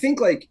I think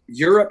like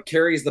Europe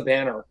carries the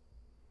banner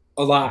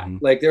a lot. Mm-hmm.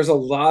 Like there's a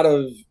lot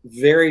of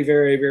very,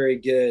 very, very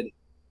good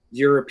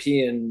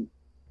European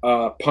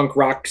punk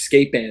rock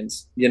skate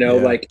bands,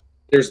 like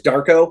there's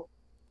Darko.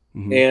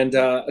 Mm-hmm. And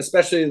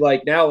especially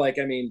like now, like,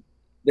 I mean,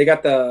 they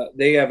have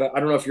I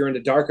don't know if you're into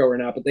Darko or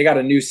not, but they got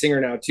a new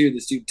singer now too,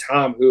 this dude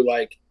Tom, who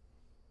like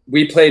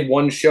we played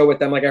one show with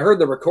them. Like I heard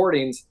the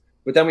recordings,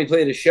 but then we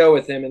played a show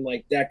with him and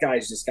like that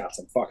guy's just got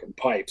some fucking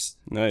pipes.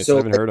 Nice. So I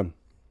haven't heard him.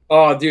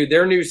 Oh dude,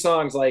 their new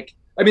songs, like,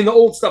 I mean, the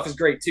old stuff is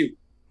great too,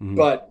 mm-hmm.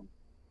 but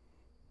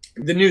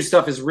the new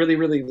stuff is really,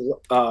 really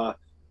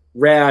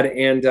rad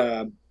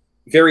and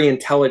very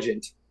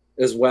intelligent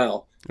as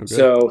well. Okay.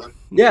 So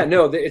yeah,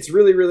 no, it's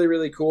really, really,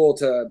 really cool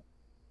to,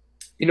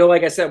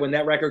 like I said, when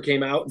that record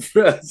came out,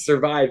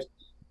 Survived,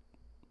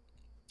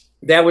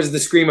 that was the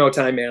screamo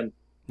time, man.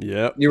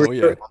 Yep.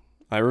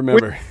 I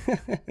remember.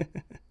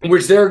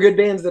 Which there are good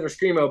bands that are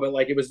screamo, but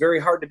like it was very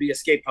hard to be a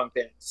skate punk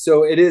band.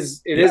 So it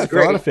is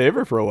great. Out of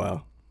favor for a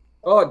while.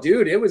 Oh,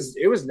 dude, it was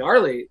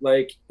gnarly.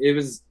 Like it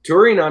was,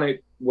 touring on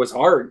it was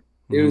hard.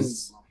 Mm-hmm. It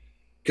was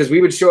because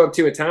we would show up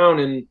to a town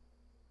and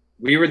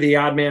we were the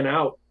odd man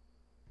out.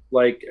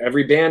 Like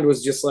every band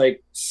was just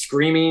like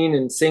screaming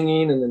and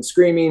singing and then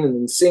screaming and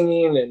then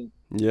singing. And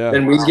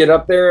then we'd get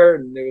up there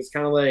and it was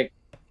kind of like,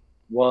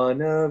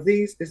 one of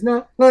these is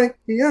not like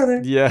the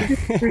other. Yeah.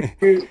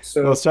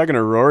 So I was talking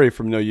to Rory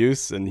from No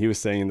Use, and he was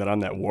saying that on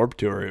that Warped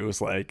Tour, it was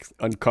like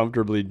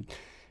uncomfortably,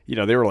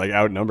 they were like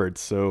outnumbered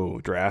so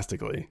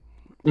drastically.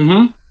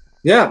 Mm-hmm.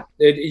 Yeah.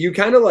 You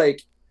kind of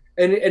like,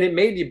 and it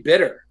made you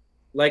bitter.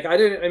 Like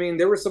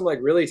there were some like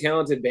really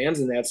talented bands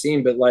in that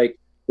scene, but like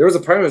there was a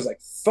part where I was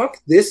like, fuck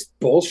this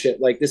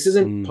bullshit. Like this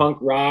isn't punk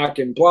rock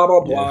and blah,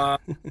 blah, blah.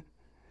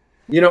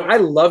 Yeah. I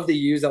love the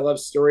Used. I love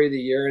Story of the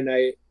Year. And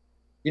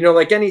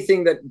like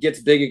anything that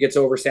gets big, it gets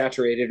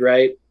oversaturated,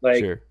 right?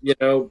 Like,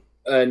 sure.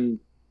 And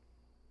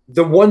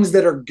the ones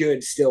that are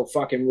good still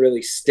fucking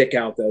really stick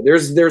out though.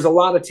 There's a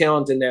lot of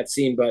talent in that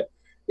scene, but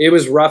it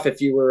was rough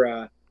if you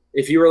were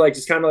like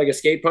just kind of like a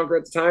skate punker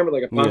at the time or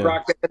like a punk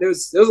rock band. It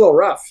was a little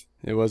rough.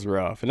 It was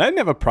rough. And I didn't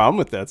have a problem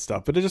with that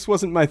stuff, but it just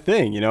wasn't my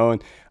thing,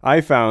 and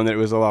I found that it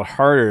was a lot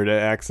harder to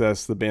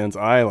access the bands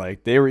I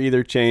liked. They were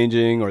either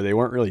changing or they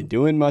weren't really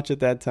doing much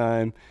at that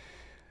time.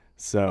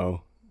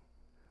 So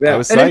I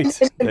was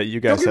psyched that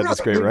you guys had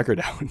this great record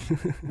out.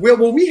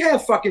 well, we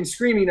have fucking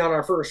screaming on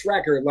our first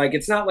record. Like,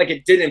 it's not like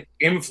it didn't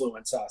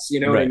influence us. You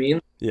know what I mean?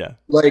 Yeah.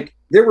 Like,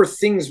 there were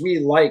things we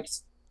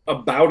liked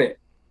about it.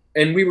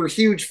 And we were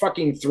huge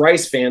fucking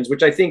Thrice fans,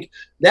 which I think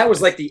that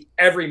was like the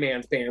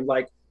everyman's band.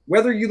 Like,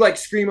 whether you like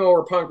screamo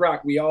or punk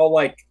rock, we all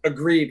like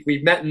agreed.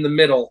 We met in the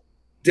middle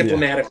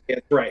diplomatically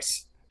at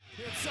Thrice.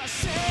 It's a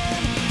shame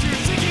you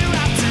think you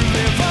have to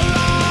live a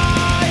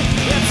lie.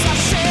 It's a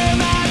shame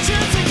that you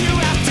think you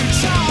have to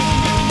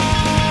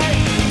try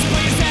to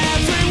please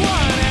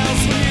everyone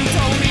else when you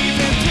don't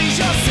even please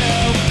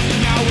yourself.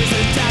 Now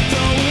isn't that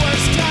the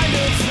worst kind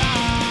of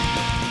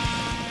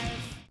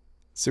life?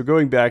 So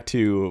going back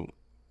to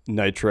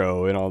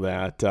Nitro and all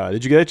that,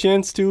 did you get a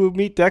chance to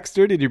meet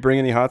Dexter? Did you bring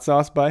any hot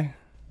sauce by?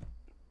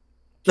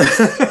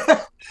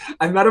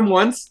 I met him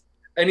once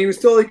and he was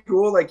totally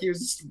cool. Like, he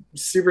was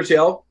super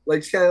chill, like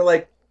just kind of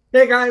like,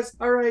 hey guys,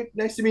 all right,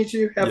 nice to meet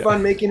you, have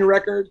fun making a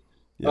record.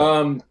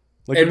 And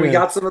we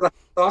got some of the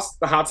hot sauce.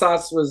 The hot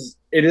sauce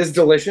is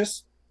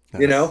delicious.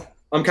 Nice.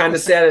 I'm kind of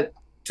sad it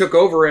took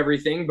over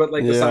everything, but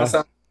like the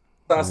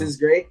sauce is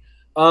great.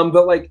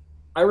 But like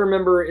I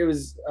remember it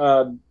was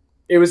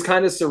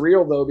kind of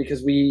surreal though,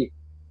 because we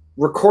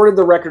recorded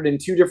the record in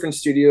two different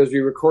studios. We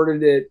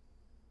recorded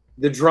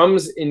the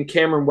drums in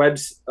Cameron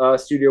Webb's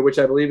studio, which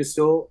I believe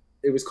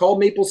it was called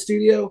Maple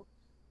Studio.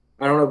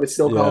 I don't know if it's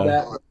still called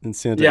that. In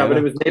Santa Ana. But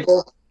it was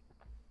Maple.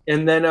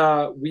 And then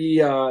we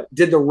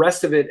did the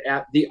rest of it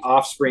at the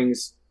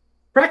Offspring's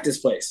practice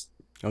place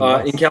in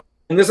California.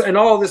 And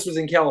all of this was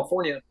in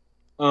California.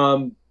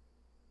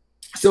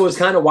 So it was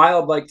kind of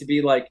wild, like to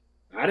be like,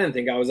 I didn't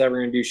think I was ever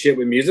going to do shit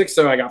with music.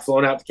 So I got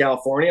flown out to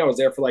California. I was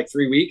there for like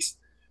 3 weeks,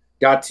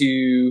 got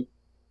to,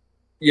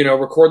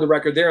 record the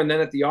record there. And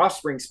then at the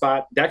Offspring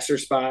spot, Dexter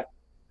spot,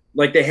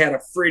 like they had a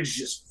fridge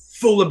just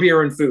full of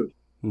beer and food.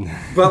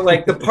 But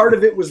like the part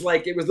of it was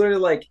like, it was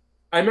literally like,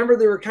 I remember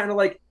they were kind of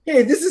like,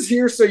 hey, this is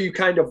here so you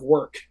kind of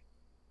work.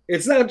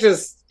 It's not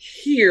just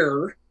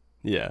here.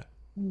 Yeah.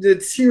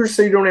 It's here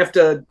so you don't have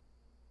to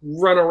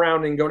run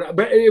around and go.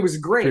 But it was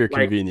great. For your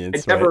like,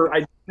 convenience.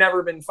 I'd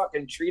never been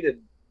fucking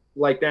treated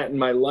like that in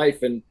my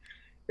life. And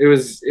it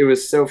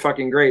was so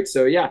fucking great.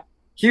 So yeah,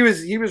 he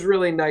was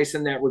really nice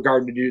in that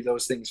regard to do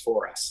those things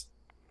for us.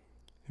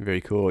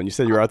 Very cool. And you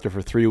said you were out there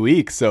for 3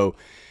 weeks. So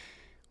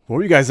what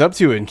were you guys up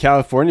to in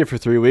California for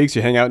 3 weeks?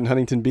 You hang out in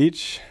Huntington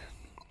Beach?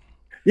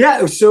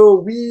 Yeah, so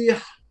we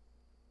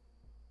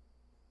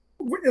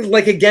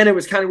like, again, it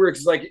was kind of weird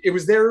because like it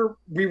was there,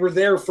 we were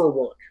there for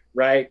work,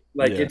 right?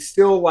 Like it's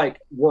still like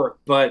work,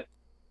 but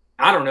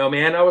I don't know,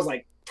 man. I was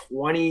like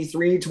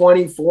 23,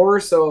 24.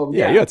 So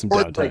yeah, you had some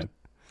downtime. Like,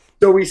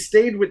 so we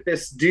stayed with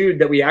this dude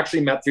that we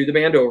actually met through the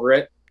band Over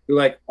It, who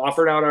like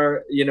offered out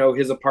our,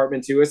 his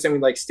apartment to us, and we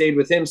like stayed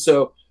with him.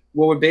 So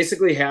what would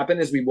basically happen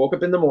is we woke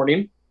up in the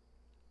morning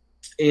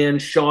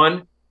and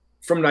Sean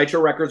from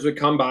Nitro Records would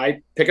come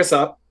by, pick us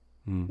up.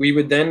 We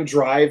would then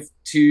drive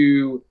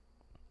to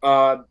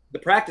the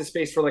practice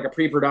space for like a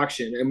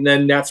pre-production. And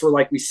then that's where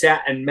like we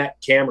sat and met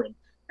Cameron.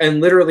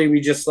 And literally we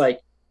just like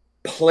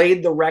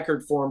played the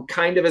record for him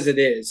kind of as it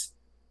is.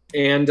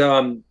 And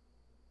to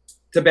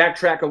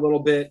backtrack a little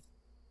bit,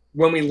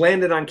 when we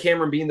landed on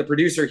Cameron being the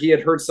producer, he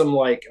had heard some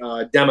like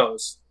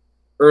demos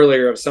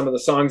earlier of some of the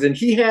songs. And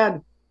he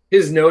had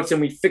his notes and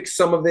we fixed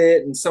some of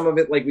it. And some of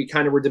it, like we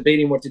kind of were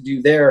debating what to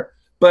do there.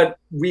 But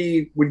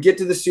we would get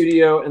to the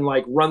studio and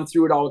like run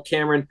through it all with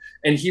Cameron,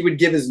 and he would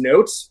give his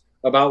notes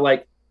about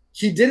like,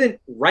 he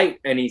didn't write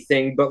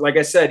anything, but like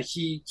I said,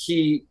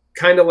 he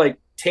kind of like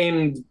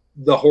tamed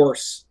the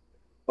horse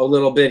a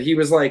little bit. He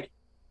was like,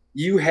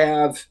 you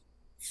have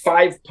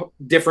 5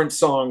 different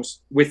songs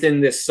within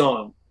this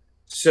song.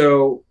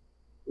 So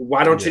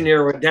why don't you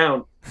narrow it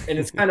down? And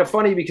it's kind of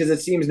funny because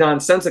it seems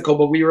nonsensical,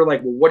 but we were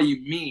like, well, what do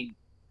you mean?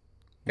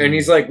 And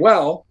he's like,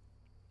 well,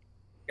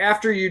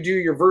 after you do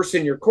your verse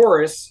and your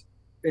chorus,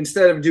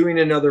 instead of doing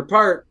another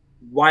part,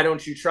 why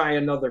don't you try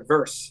another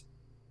verse?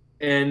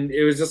 And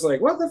it was just like,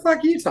 what the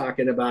fuck are you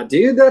talking about,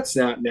 dude? That's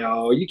not,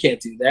 no, you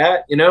can't do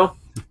that,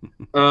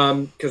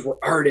 because we're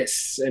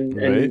artists and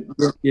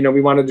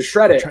we wanted to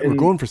shred it. We're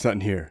going for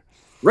something here.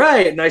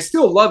 Right. And I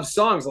still love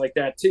songs like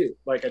that too.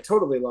 Like I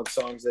totally love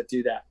songs that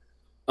do that.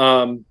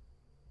 Some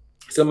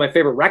of my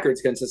favorite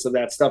records consist of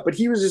that stuff, but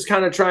he was just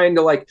kind of trying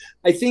to like,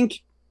 I think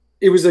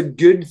it was a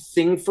good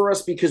thing for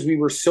us because we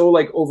were so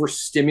like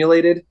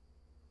overstimulated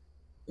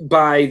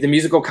by the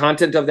musical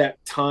content of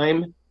that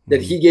time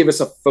that he gave us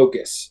a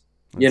focus.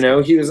 He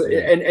was,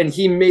 and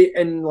he made,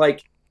 and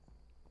like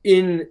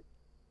in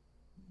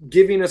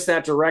giving us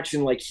that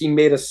direction, like he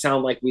made us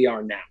sound like we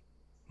are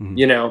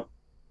now,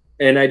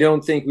 and I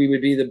don't think we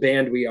would be the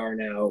band we are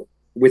now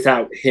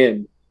without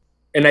him.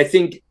 And I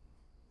think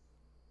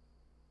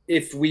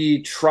if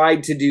we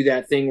tried to do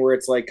that thing where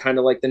it's like kind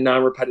of like the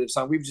non-repetitive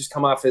song, we've just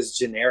come off as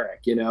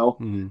generic,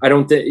 I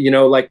don't think,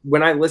 like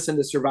when I listen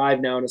to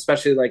Survive now, and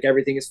especially like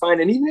Everything Is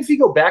Fine. And even if you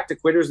go back to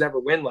Quitters Never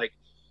Win, like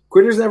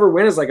Quitters Never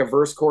Win is like a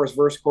verse,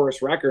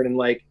 chorus record. And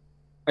like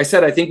I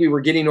said, I think we were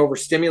getting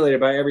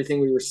overstimulated by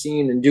everything we were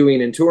seeing and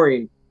doing and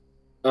touring,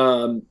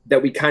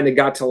 that we kind of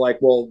got to like,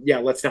 well, yeah,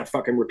 let's not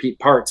fucking repeat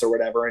parts or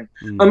whatever. And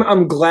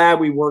I'm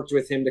glad we worked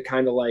with him to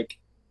kind of like,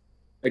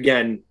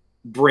 again,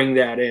 bring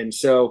that in.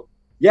 So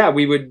yeah,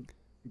 we would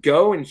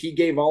go and he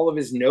gave all of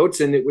his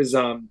notes, and it was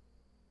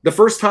the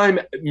first time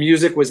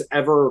music was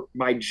ever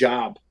my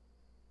job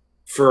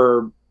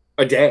for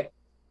a day.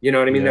 You know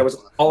what I mean? Yeah. That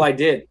was all I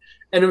did.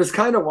 And it was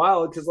kind of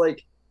wild because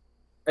like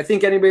I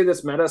think anybody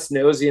that's met us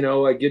knows,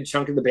 a good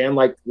chunk of the band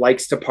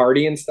likes to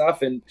party and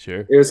stuff. And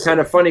sure. It was kind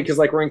of funny because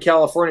like we're in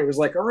California, it was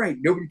like, all right,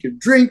 nobody can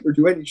drink or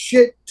do any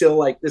shit till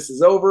like this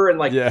is over. And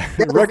like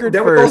record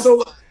first.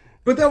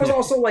 But that was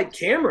also like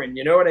Cameron,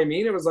 you know what I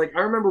mean? It was like, I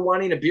remember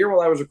wanting a beer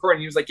while I was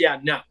recording. He was like, yeah,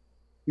 no.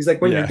 He's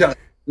like, when you're done,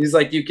 he's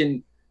like, you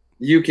can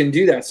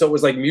do that. So it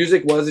was like,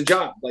 music was a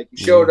job. Like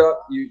you showed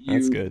up,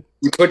 that's good.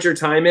 You put your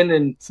time in,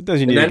 and sometimes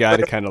you need a guy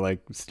to kind of like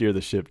steer the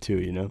ship too,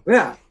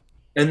 Yeah.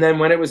 And then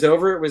when it was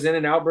over, it was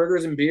In-N-Out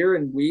burgers and beer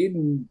and weed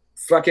and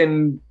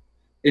fucking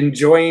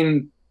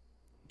enjoying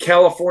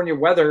California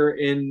weather.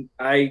 And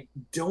I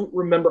don't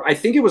remember, I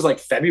think it was like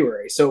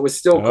February. So it was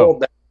still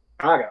cold in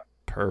Chicago.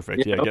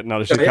 Perfect. Getting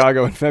out of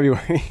Chicago in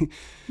February.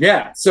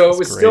 Yeah. So it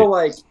was still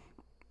like,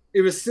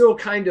 it was still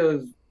kind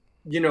of,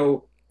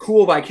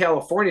 cool by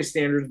California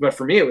standards, but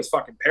for me, it was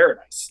fucking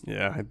paradise.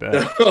 Yeah, I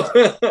bet.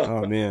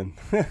 Oh, man.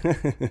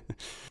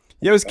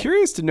 Yeah, I was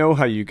curious to know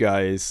how you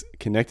guys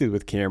connected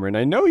with Cameron.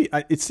 I know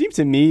it seemed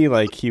to me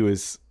like he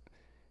was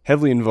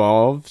heavily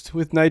involved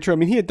with Nitro. I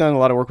mean, he had done a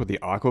lot of work with the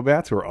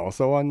Aquabats, who were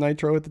also on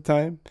Nitro at the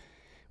time.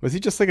 Was he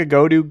just like a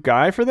go-to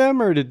guy for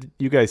them, or did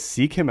you guys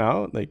seek him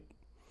out? Like,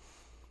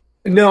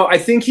 No, I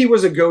think he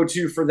was a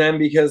go-to for them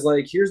because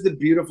like here's the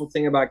beautiful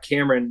thing about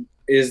Cameron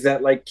is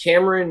that like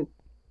Cameron,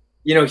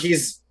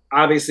 he's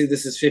obviously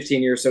this is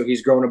 15 years, so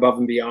he's grown above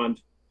and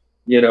beyond,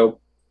 you know.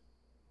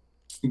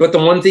 But the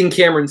one thing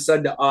Cameron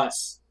said to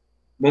us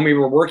when we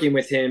were working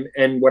with him,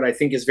 and what I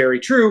think is very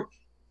true,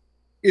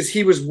 is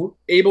he was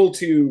able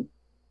to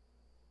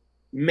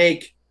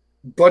make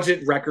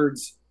budget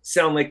records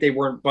sound like they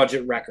weren't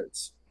budget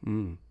records.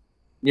 Mm.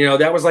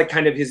 That was like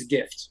kind of his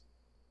gift.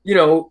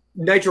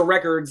 Nitro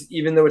Records,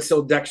 even though it's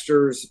still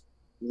Dexter's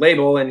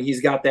label and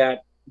he's got that,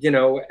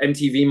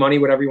 MTV money,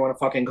 whatever you want to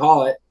fucking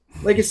call it,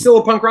 like it's still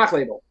a punk rock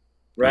label,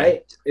 right?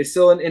 Yeah. It's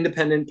still an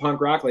independent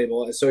punk rock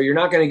label. So you're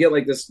not going to get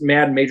like this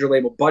mad major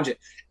label budget.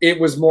 It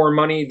was more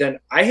money than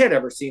I had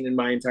ever seen in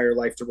my entire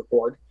life to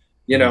record,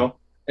 and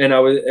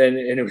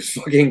it was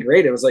fucking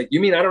great. It was like, you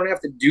mean I don't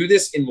have to do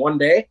this in one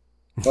day?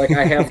 Like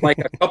I have like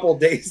a couple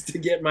days to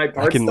get my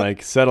parts. I can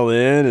like settle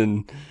in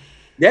and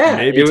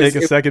maybe take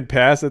a second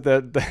pass at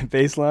that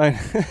bass line.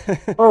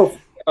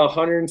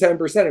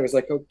 110%. It was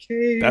like,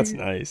 okay. That's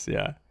nice.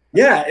 Yeah.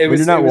 Yeah. When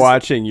you're not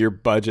watching your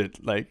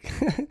budget like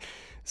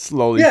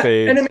slowly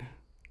fade. And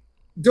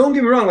don't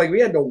get me wrong. Like we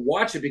had to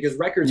watch it because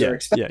records are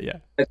expensive.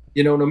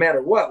 Yeah. No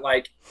matter what.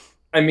 Like,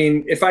 I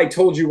mean, if I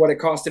told you what it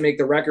cost to make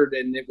the record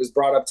and it was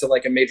brought up to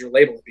like a major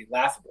label, it'd be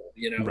laughable.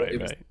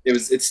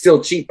 It's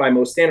still cheap by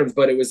most standards,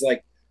 but it was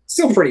like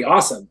still pretty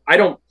awesome. I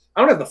don't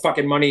have the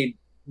fucking money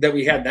that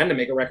we had then to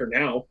make a record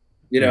now,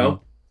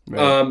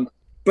 Right.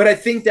 But I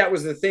think that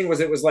was the thing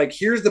it was like,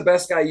 here's the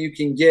best guy you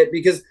can get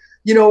because,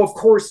 of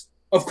course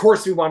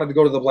we wanted to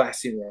go to the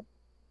blasting room,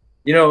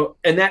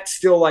 and that's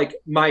still like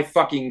my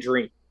fucking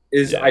dream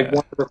is I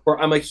want to record.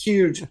 I'm a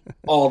huge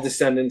All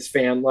Descendants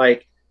fan,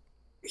 like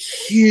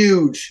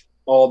huge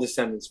All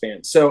Descendants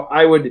fan. So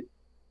I would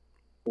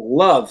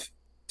love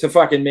to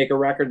fucking make a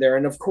record there.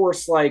 And of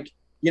course, like,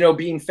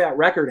 being fat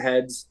record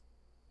heads,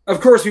 of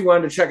course we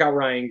wanted to check out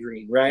Ryan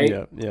Green, right?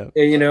 Yeah.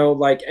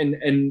 Like,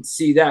 and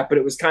see that, but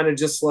it was kind of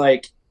just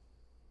like,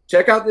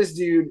 check out this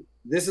dude.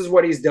 This is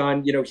what he's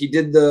done. He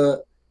did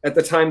at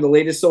the time, the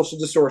latest Social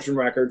Distortion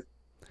record.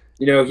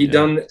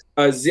 Done,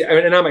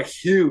 and I'm a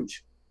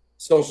huge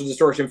Social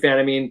Distortion fan.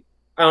 I mean,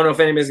 I don't know if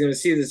anybody's going to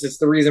see this. It's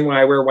the reason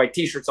why I wear white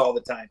t-shirts all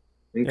the time.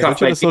 And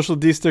don't you have a Social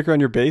D sticker on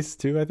your bass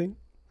too, I think?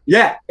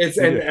 Yeah,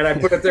 and I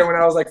put it there when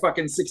I was like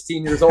fucking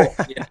 16 years old.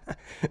 Yeah.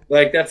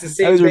 Like that's the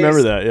same. I always bass.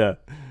 Remember that. Yeah.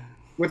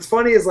 What's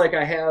funny is like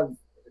I have,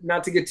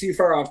 not to get too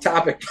far off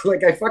topic, but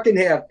like I fucking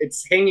have,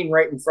 it's hanging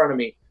right in front of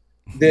me,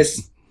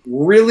 this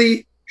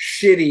really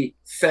shitty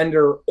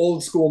Fender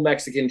old school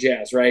Mexican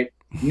jazz, right?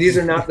 And these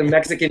are not the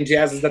Mexican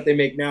jazzes that they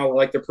make now, where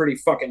like they're pretty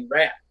fucking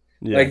rad.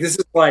 Yeah. Like this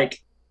is like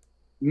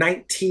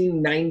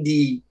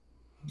 1990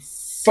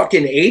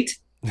 fucking 8,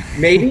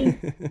 maybe,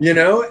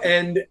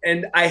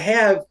 and I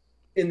have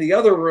in the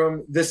other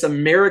room this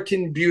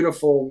American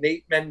Beautiful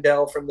Nate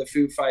Mendel from the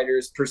Foo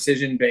Fighters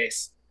precision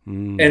bass.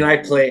 And I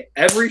play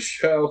every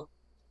show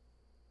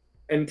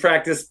and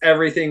practice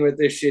everything with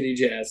this shitty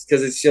jazz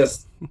because it's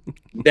just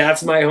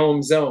that's my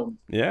home zone.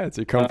 Yeah, it's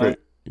your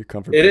comfort. Your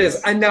comfort. It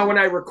is. And now when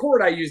I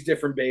record, I use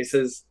different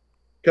basses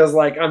because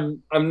like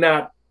I'm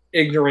not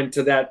ignorant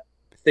to that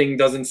thing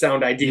doesn't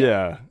sound ideal.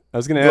 Yeah, I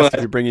was gonna ask if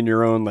you're bringing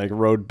your own like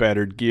road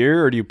battered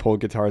gear or do you pull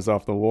guitars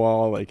off the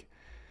wall? Like,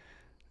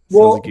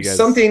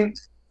 something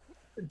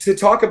to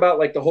talk about,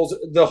 like the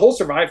whole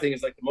Survive thing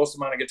is like the most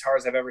amount of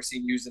guitars I've ever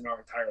seen used in our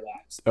entire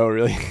lives. Oh,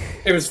 really?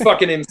 It was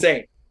fucking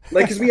insane.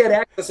 Like, because we had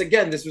access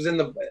again. This was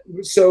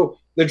so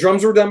the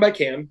drums were done by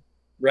Cam,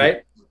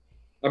 right?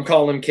 I'm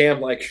calling him Cam,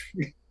 like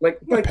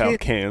my pal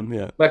Cam,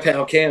 yeah. My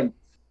pal Cam.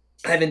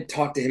 I haven't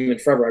talked to him in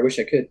forever. I wish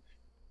I could.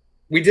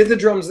 We did the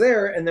drums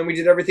there, and then we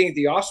did everything at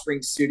the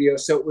Offspring studio.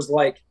 So it was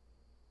like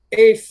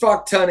a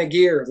fuck ton of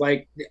gear.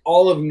 Like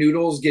all of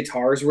Noodle's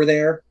guitars were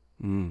there,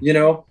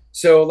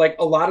 So like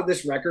a lot of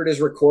this record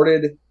is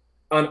recorded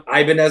on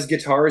Ibanez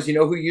guitars. You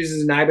know who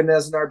uses an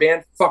Ibanez in our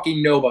band?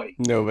 Fucking nobody.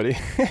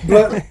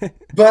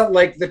 but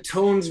like the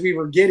tones we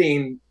were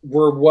getting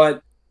were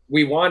what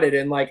we wanted.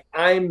 And like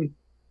I'm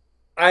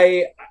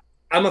a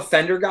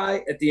Fender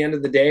guy at the end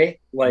of the day,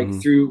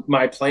 like through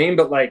my playing,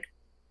 but like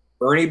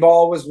Ernie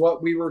Ball was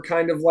what we were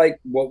kind of like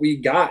what we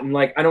got. And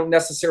like I don't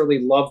necessarily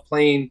love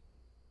playing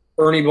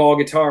Ernie Ball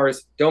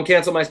guitars. Don't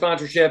cancel my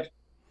sponsorship.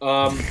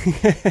 I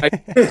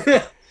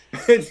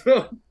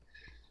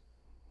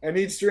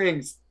need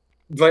strings,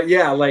 but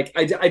yeah, like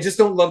I just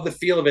don't love the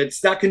feel of it.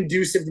 It's not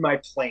conducive to my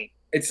playing.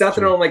 It's not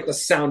that I don't like the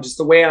sound, just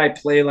the way I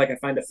play. Like I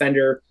find a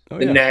Fender,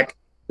 neck,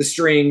 the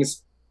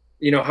strings,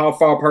 how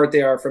far apart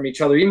they are from each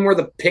other, even where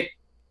the pick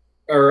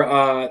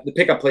or the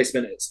pickup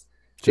placement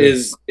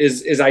is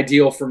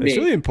ideal for me. It's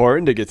really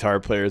important to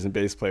guitar players and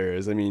bass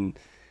players. I mean,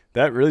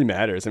 that really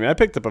matters. I mean, I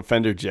picked up a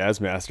Fender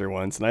Jazzmaster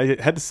once, and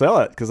I had to sell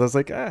it because I was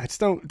like, it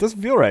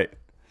doesn't feel right.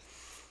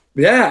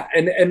 Yeah,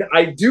 and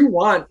I do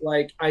want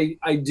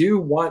I do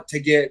want to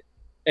get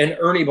an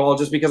Ernie Ball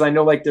just because I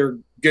know like they're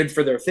good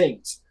for their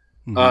things.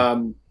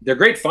 They're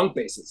great funk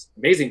basses,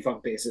 amazing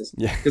funk basses.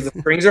 Yeah. Because the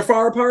strings are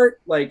far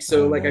apart. Like,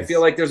 so Oh, like, I nice.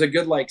 feel like there's a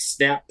good like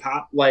snap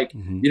pop. Like,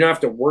 Mhm. you don't have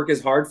to work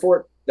as hard for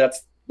it.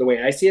 That's the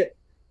way I see it.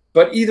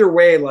 But either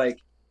way, like,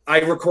 I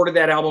recorded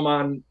that album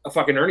on a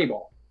fucking Ernie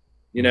ball,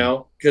 you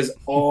know, because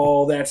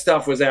all that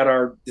stuff was at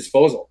our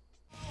disposal.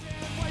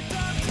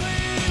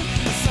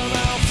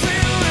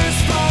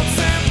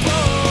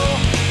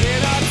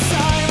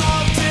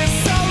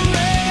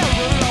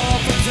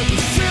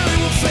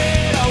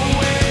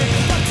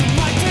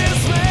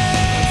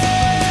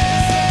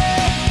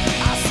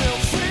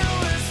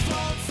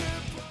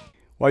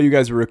 While you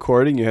guys were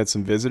recording, you had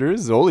some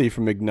visitors. Zoli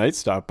from Ignite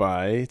stopped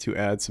by to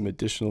add some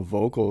additional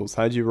vocals.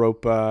 How'd you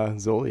rope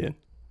Zoli in?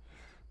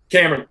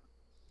 Cameron,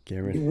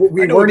 Cameron.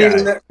 we I know a weren't guy.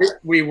 even there.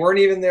 We weren't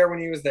even there when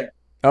he was there.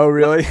 Oh,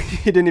 really?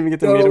 You didn't even get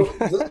to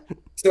meet him?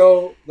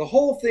 So the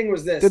whole thing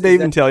was this. Did they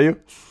even tell you?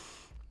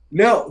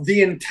 No,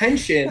 the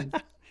intention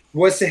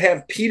was to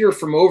have Peter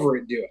from Over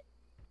It do it.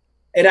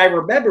 And I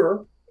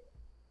remember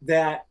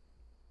that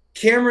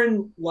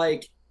Cameron,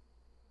 like,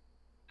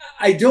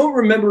 I don't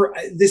remember,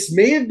 this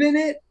may have been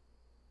it,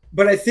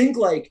 but I think,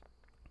 like,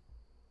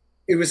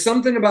 it was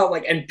something about,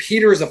 like, and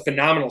Peter is a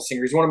phenomenal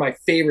singer. He's one of my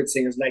favorite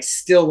singers, and I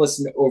still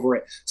listen to Over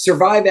It.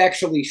 Survive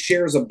actually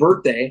shares a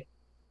birthday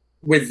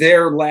with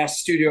their last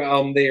studio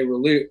album they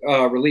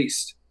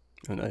released.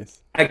 Oh,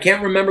 nice. I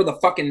can't remember the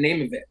fucking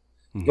name of it,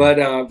 but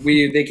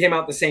they came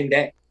out the same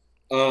day.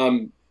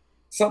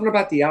 Something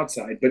about the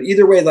outside, but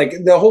either way,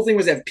 like, the whole thing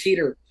was have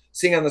Peter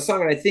sing on the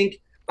song, and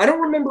I don't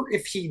remember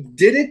if he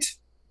did it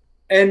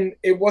and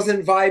it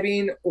wasn't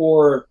vibing,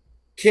 or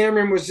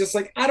Cameron was just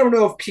like, I don't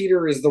know if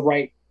Peter is the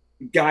right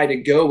guy to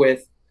go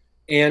with.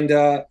 And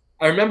I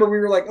remember we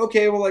were like,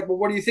 okay, well,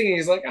 what do you think? And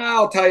he's like,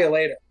 I'll tell you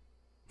later.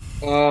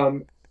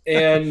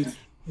 And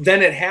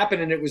then it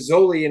happened, and it was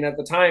Zoli, and at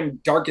the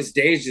time, Darkest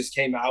Days just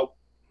came out,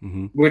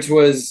 which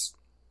was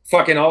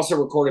fucking also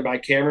recorded by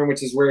Cameron,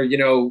 which is where,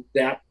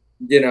 that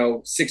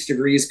 6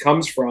 Degrees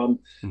comes from.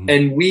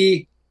 And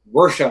we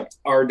worshipped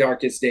our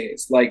Darkest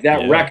Days. Like,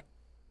 that record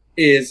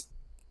is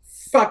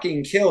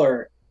fucking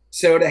killer.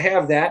 So to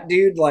have that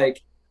dude, like,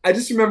 I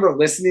just remember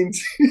listening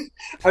to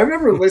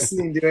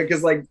it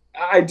because, like,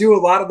 I do a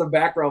lot of the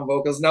background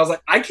vocals, and I was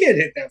like, I can't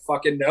hit that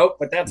fucking note,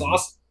 but that's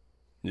awesome.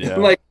 Yeah.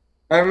 Like,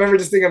 I remember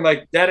just thinking,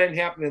 like, that ain't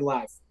happening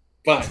live.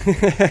 But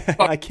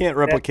I can't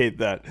replicate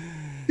that.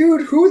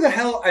 Dude, who the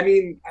hell? I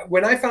mean,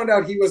 when I found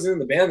out he wasn't in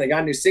the band, they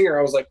got a new singer,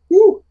 I was like,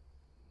 whoo,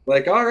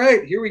 like, all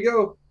right, here we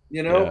go.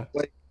 Yeah.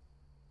 Like,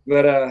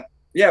 but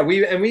yeah,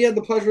 we had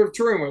the pleasure of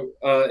touring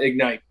with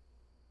Ignite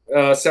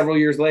several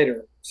years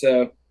later.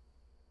 So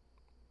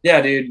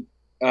yeah, dude.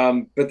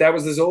 But that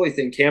was the Zoli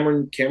thing.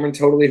 Cameron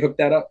totally hooked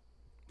that up.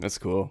 That's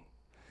cool.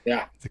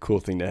 Yeah. It's a cool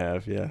thing to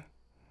have, yeah.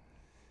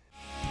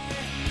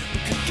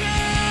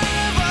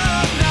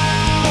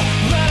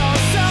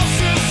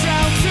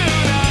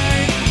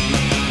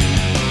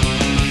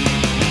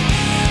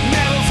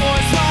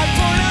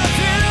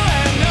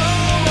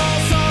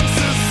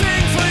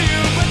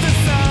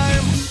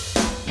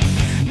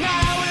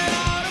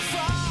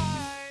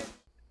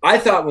 I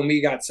thought when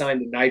we got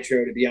signed to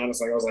Nitro, to be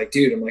honest, like, I was like,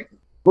 dude, I'm like,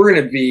 we're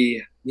gonna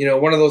be,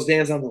 one of those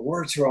bands on the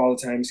Warped Tour all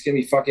the time. It's gonna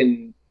be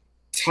fucking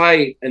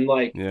tight. And,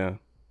 like, Yeah.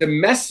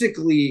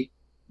 domestically,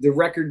 the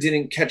record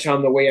didn't catch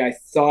on the way I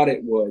thought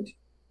it would.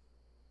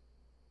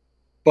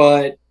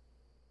 But,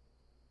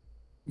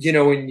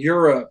 in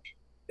Europe,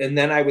 and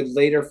then I would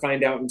later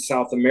find out in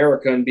South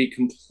America and be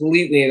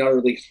completely and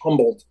utterly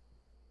humbled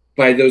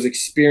by those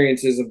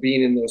experiences of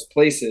being in those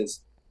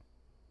places.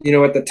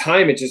 At the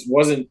time, it just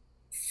wasn't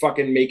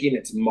fucking making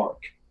its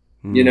mark,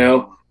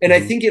 and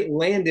I think it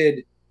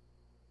landed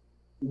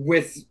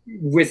with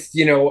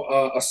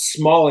a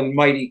small and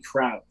mighty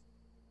crowd.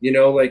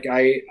 Like,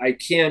 I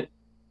can't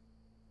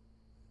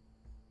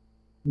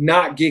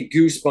not get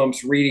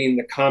goosebumps reading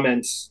the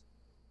comments,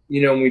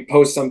 when we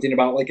post something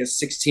about, like, a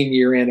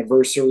 16-year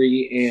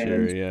anniversary,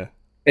 and Sure, yeah.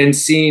 and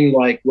seeing,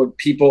 like, what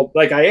people,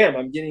 like,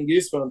 I'm getting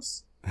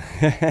goosebumps,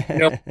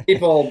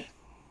 people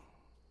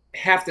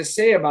have to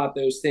say about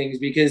those things,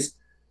 because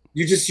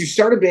you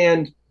start a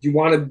band, you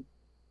want to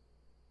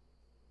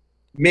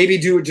maybe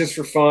do it just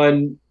for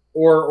fun,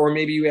 or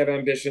maybe you have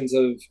ambitions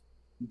of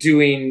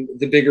doing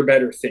the bigger,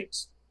 better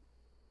things.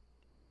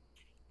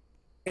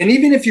 And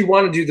even if you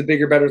want to do the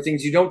bigger, better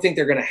things, you don't think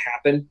they're going to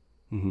happen.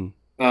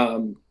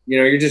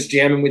 You're just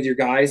jamming with your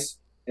guys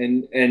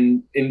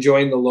and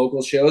enjoying the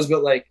local shows.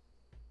 But, like,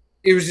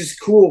 it was just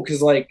cool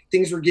because, like,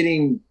 things were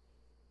getting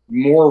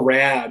more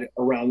rad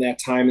around that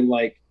time, and,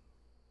 like,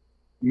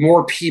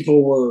 more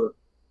people were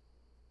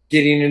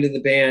getting into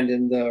the band,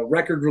 and the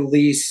record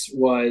release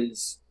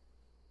was,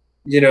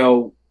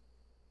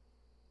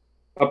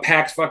 a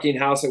packed fucking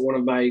house at one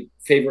of my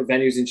favorite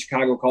venues in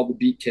Chicago called the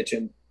Beat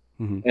Kitchen,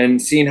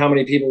 and seeing how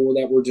many people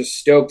that were just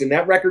stoked. And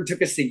that record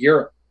took us to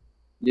Europe.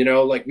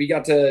 Like,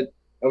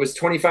 I was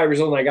 25 years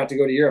old and I got to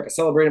go to Europe. I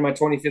celebrated my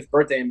 25th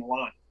birthday in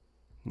Milan.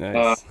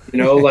 Nice.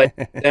 Like,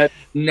 that,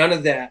 none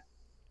of that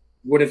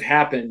would have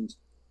happened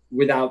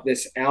without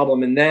this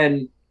album. And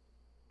then,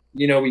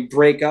 we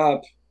break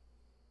up,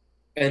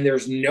 and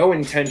there's no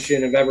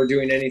intention of ever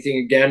doing anything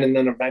again. And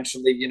then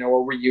eventually, you know,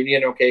 a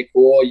reunion. Okay,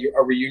 cool.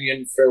 A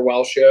reunion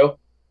farewell show.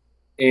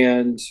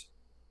 And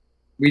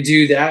we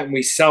do that and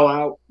we sell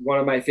out one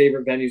of my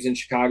favorite venues in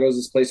Chicago is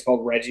this place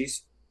called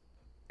Reggie's.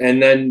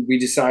 And then we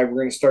decide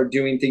we're going to start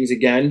doing things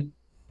again.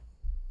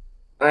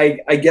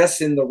 I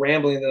guess in the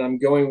rambling that I'm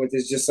going with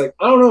is just like,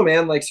 I don't know,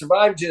 man, like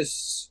Survive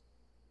just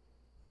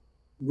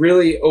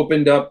really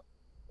opened up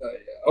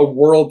a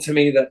world to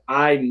me that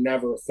I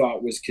never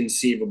thought was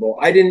conceivable.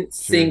 I didn't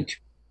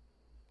think.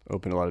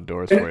 Opened a lot of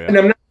doors for you. And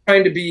I'm not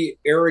trying to be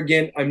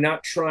arrogant. I'm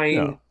not trying.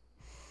 No.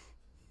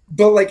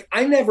 But like,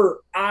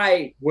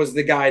 I was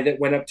the guy that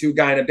went up to a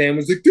guy in a band and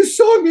was like, this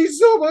song means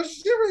so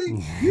much to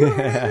me. You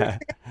know,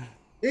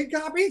 it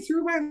got me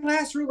through my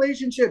last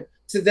relationship.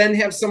 To then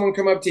have someone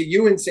come up to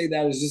you and say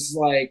that is just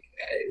like,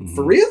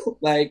 for real?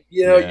 Like,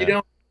 you know, you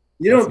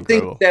don't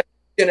think that's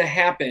going to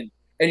happen.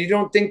 And you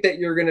don't think that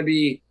you're going to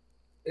be,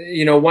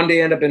 you know, one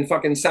day end up in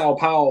fucking Sao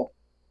Paulo,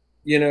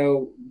 you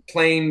know,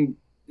 playing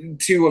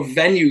to a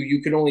venue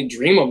you could only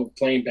dream of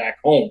playing back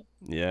home.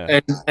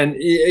 Yeah. And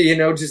you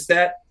know, just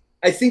that,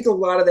 I think a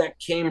lot of that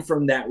came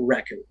from that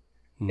record.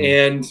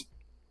 And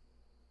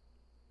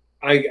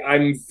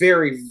I'm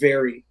very,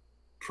 very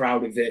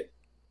proud of it.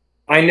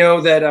 I know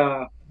that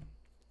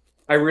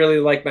I really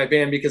like my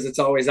band because it's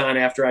always on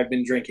after I've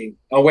been drinking.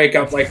 I'll wake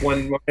up like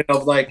one morning,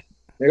 I'll like,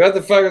 what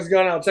the fuck is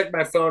going on? I'll check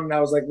my phone and I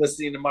was like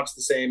listening to Much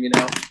the Same, you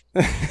know.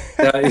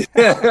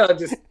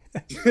 Just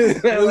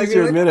like,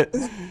 you admit it.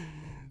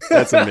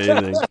 That's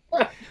amazing.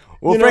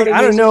 Well, Frank,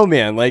 I don't know,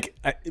 man. Like,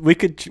 we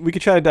could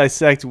try to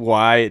dissect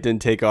why it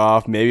didn't take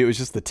off. Maybe it was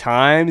just the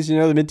times. You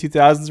know, the mid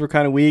 2000s were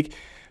kind of weak.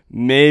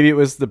 Maybe it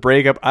was the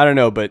breakup. I don't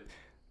know, but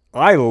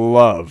I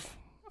love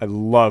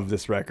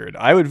this record.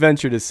 I would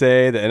venture to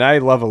say that, and I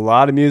love a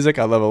lot of music.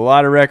 I love a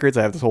lot of records.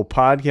 I have this whole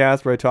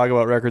podcast where I talk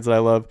about records that I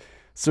love.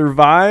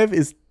 Survive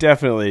is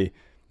definitely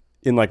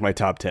in like my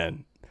top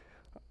 10.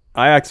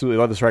 I absolutely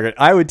love this record.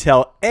 I would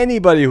tell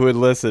anybody who would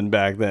listen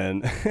back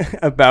then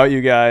about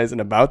you guys and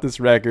about this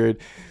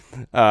record.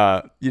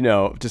 You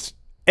know, just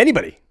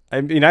anybody.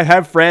 I mean, I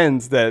have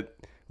friends that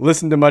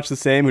listen to Much the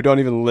Same who don't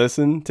even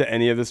listen to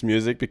any of this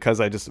music because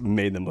I just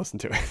made them listen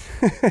to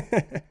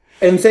it.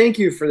 And thank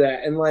you for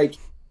that. And like,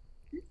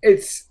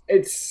 it's,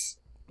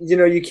 you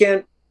know, you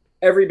can't,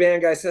 every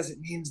band guy says it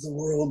means the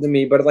world to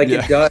me, but like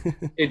it does,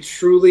 it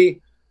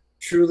truly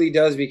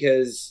does,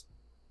 because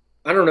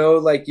I don't know,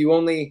 like you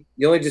only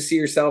just see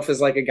yourself as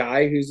like a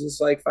guy who's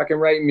just like fucking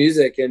writing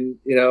music. And,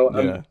 you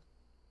know,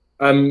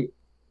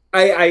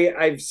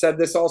 I've said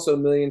this also a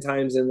million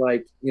times, and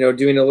like, you know,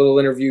 doing a little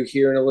interview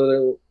here and a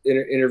little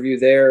interview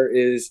there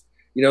is,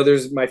 you know,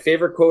 there's my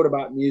favorite quote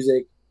about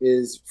music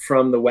is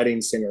from The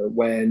Wedding Singer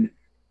when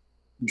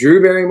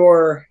Drew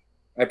Barrymore,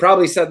 I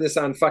probably said this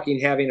on fucking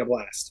Having a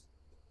Blast,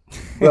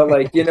 but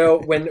like, you know,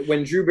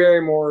 when Drew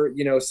Barrymore,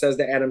 you know, says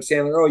to Adam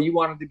Sandler, oh, you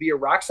wanted to be a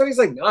rock star? He's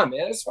like, nah,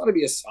 man, I just want to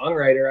be a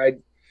songwriter.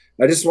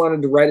 I just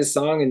wanted to write a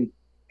song and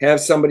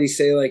have somebody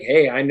say like,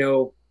 hey, I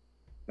know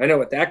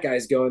what that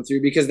guy's going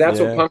through, because that's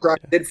what punk rock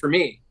did for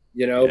me.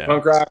 You know,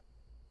 punk rock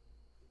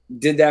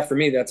did that for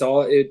me. That's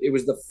all. It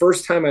was the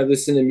first time I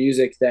listened to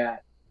music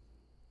that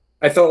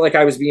I felt like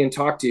I was being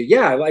talked to.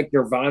 Yeah, I like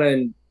Nirvana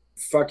and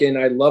fucking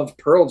I loved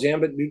Pearl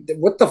Jam, but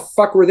what the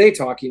fuck were they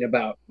talking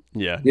about?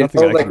 Yeah,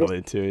 nothing I can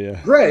relate to.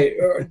 Yeah, right.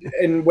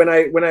 And when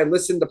I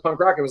listened to punk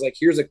rock, it was like,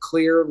 here's a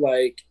clear,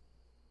 like,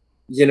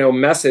 you know,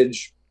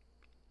 message,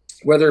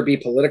 whether it be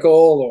political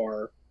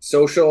or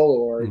social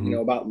or you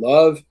know, about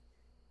love.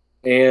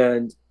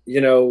 And, you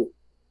know,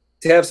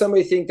 to have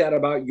somebody think that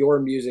about your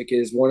music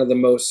is one of the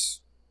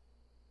most,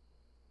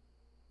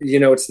 you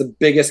know, it's the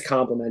biggest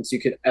compliments you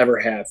could ever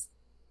have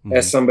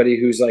as somebody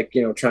who's like,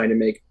 you know, trying to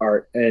make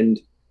art. And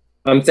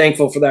I'm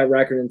thankful for that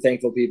record and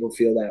thankful people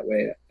feel that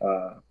way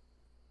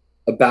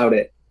about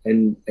it.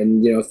 And,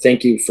 you know,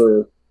 thank you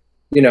for,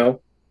 you know,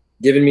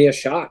 giving me a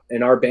shot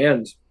and our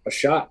band a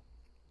shot,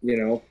 you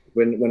know,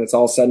 when it's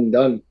all said and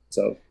done.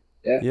 So.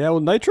 Yeah, well,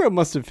 Nitro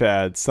must have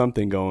had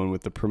something going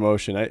with the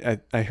promotion.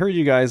 I heard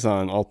you guys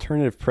on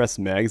Alternative Press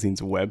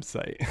Magazine's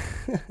website.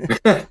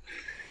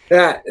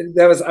 that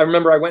was, I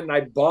remember I went and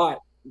I bought,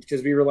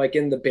 because we were like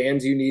in the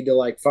bands you need to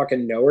like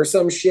fucking know or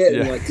some shit.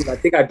 And like, dude, I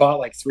think I bought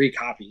like 3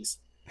 copies,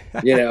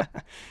 you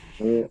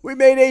know. We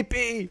made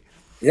AP.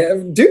 Yeah,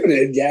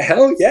 dude. Yeah,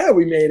 hell yeah,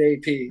 we made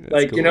AP. That's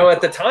like, cool. You know, at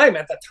the time,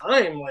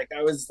 like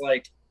I was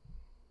like,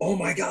 oh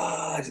my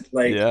God.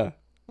 Like,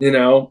 you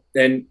know,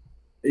 and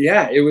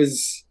yeah, it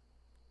was.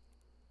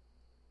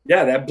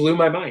 Yeah, that blew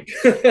my mind.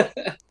 Because,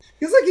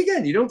 like,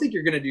 again, you don't think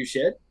you're going to do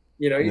shit.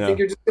 You know, you think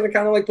you're just going to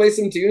kind of, like, play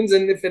some tunes,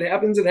 and if it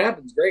happens, it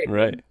happens. Great.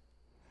 Right.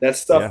 That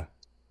stuff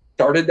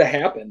started to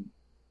happen.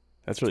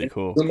 That's really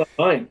cool. It blew my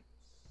mind.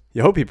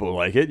 You hope people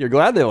like it. You're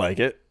glad they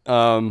like it.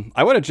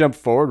 I want to jump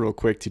forward real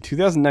quick to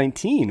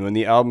 2019 when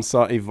the album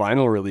saw a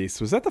vinyl release.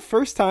 Was that the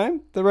first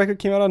time the record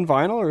came out on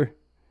vinyl? Or?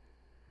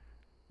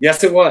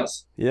 Yes, it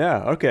was.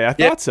 Yeah, okay. I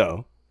thought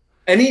so.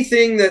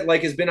 Anything that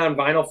like has been on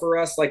vinyl for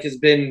us, like it's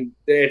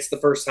the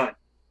first time.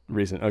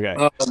 Recent,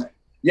 okay.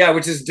 Yeah,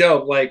 which is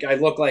dope. Like I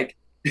look like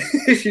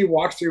if you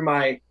walk through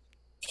my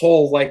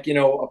whole like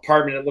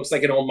apartment, it looks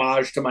like an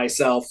homage to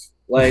myself.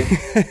 Like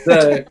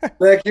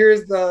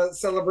here's the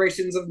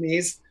celebrations of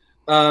Mies,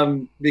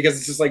 because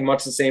it's just like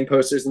much the same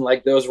posters and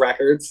like those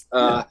records.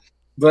 But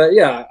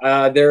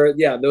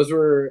those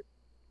were,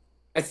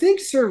 I think,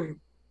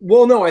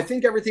 I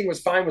think Everything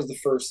Was Fine was the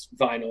first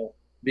vinyl,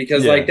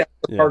 because like that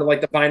was part of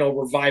like the vinyl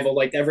revival.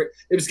 Like it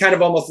was kind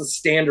of almost a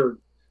standard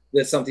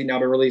that something now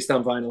been released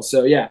on vinyl.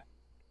 So yeah.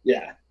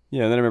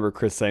 Yeah, and then I remember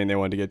Chris saying they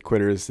wanted to get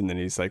Quitters, and then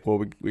he's like, well,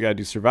 we got to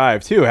do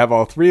Survive, too. Have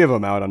all three of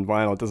them out on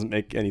vinyl. It doesn't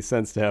make any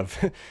sense to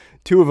have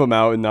two of them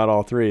out and not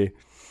all three.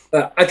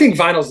 I think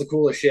vinyl's the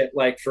coolest shit.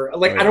 Like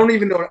I don't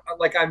even know.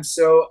 Like I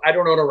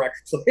don't own a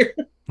record player,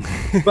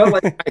 but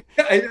like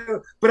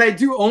I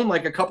do own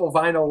like a couple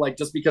vinyl, like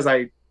just because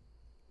I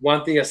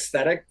want the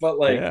aesthetic. But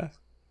like,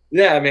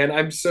 yeah, man,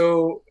 I'm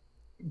so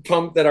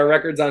pumped that our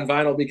record's on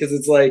vinyl, because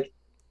it's like,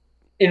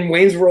 in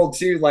Wayne's World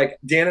too, like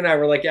Dan and I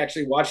were like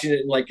actually watching it,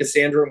 and like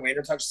Cassandra and Wayne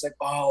are talking, she's like,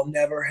 oh, I'll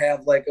never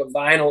have like a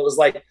vinyl. It was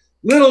like,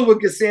 little would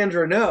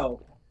Cassandra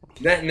know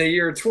that in the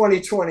year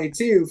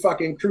 2022,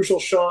 fucking Crucial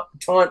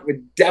Taunt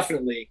would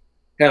definitely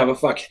have a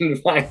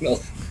fucking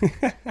vinyl.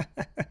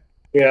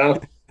 Yeah.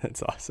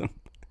 That's awesome.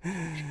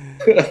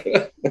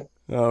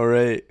 All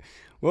right.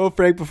 Well,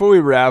 Frank, before we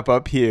wrap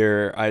up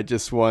here, I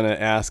just want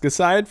to ask,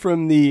 aside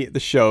from the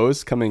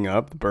shows coming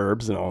up, the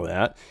Burbs and all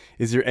that,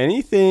 is there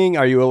anything,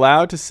 are you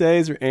allowed to say,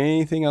 is there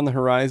anything on the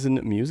horizon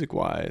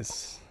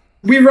music-wise?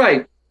 We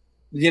write.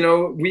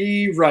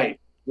 We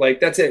write. Like,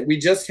 that's it. We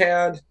just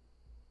had,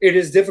 it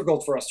is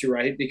difficult for us to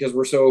write because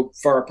we're so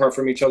far apart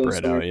from each other.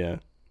 Spread out, yeah.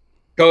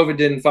 COVID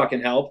didn't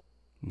fucking help.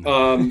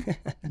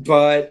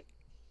 But,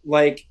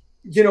 like,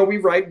 we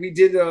write. We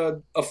did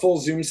a full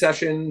Zoom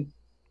session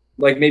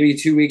like maybe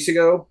 2 weeks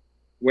ago,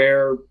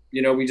 where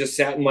we just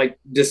sat and like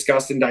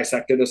discussed and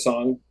dissected a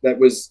song that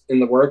was in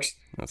the works.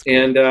 That's cool.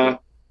 And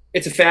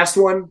it's a fast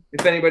one,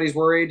 if anybody's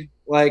worried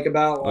like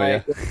about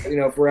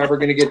if we're ever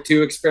going to get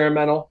too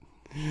experimental.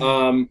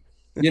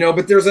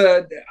 But there's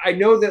I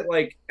know that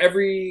like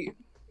every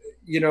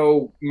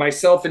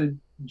myself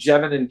and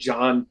Jevin and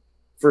John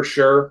for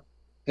sure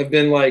have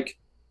been like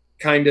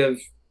kind of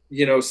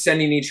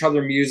sending each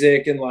other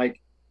music, and like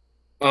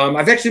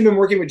I've actually been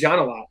working with John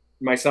a lot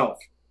myself,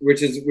 which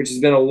has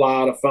been a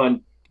lot of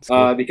fun,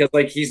 cool. Because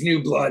like he's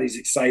new blood, he's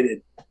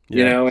excited,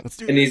 and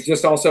he's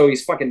just also,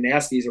 he's fucking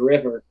nasty, he's a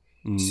ripper.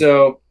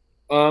 So,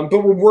 but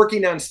we're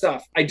working on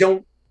stuff. I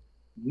don't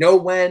know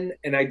when,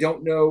 and I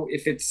don't know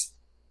if it's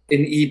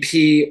an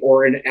EP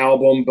or an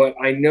album, but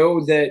I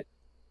know that,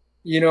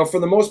 for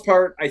the most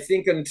part, I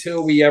think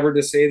until we ever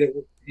to say that,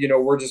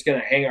 we're just going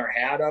to hang our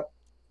hat up,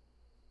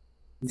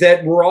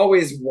 that we're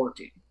always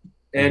working,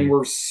 and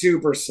we're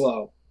super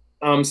slow.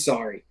 I'm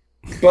sorry.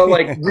 But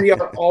like we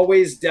are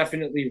always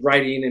definitely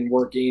writing and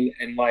working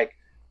and like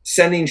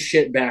sending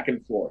shit back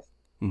and forth.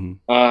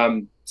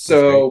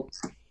 So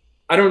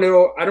I don't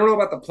know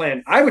about the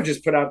plan. I would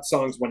just put out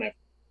songs whenever.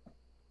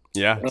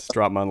 Yeah, just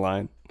drop them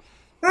online.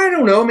 I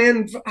don't know,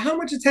 man. How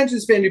much attention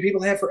span do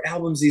people have for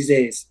albums these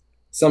days?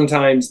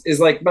 Sometimes is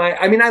like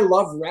I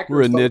love records.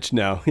 We're a niche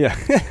now. Yeah.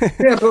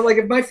 Yeah, but like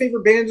if my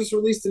favorite band just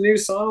released a new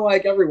song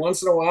like every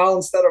once in a while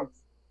instead of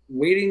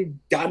waiting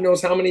God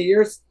knows how many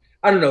years,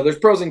 I don't know. There's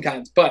pros and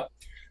cons, but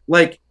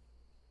like,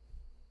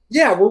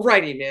 yeah, we're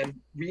writing, man.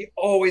 We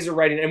always are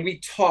writing, and we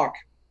talk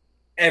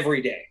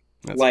every day.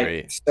 That's like,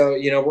 great. So,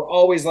 we're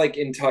always like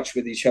in touch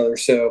with each other.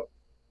 So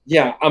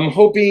yeah, I'm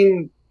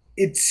hoping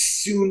it's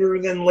sooner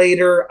than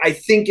later. I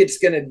think it's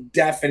going to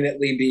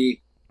definitely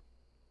be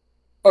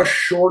a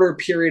shorter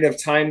period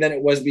of time than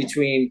it was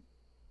between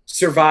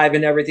Survive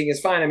and Everything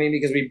Is Fine. I mean,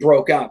 because we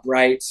broke up,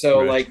 right? So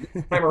like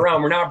this time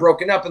around, we're not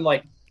broken up, and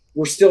like,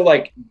 we're still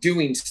like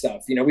doing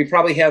stuff, we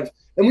probably have,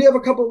 and we have a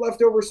couple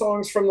leftover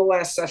songs from the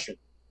last session,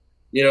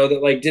 that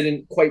like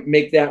didn't quite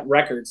make that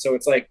record. So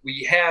it's like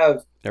we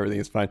have Everything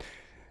Is Fine.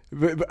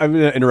 But I'm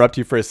going to interrupt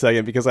you for a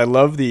second, because I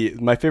love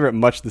my favorite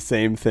Much the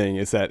Same thing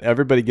is that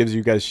everybody gives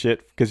you guys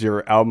shit because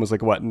your album is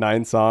like,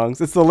 9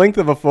 songs? It's the length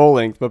of a full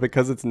length, but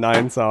because it's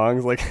 9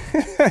 songs, like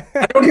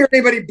I don't hear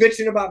anybody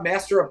bitching about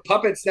Master of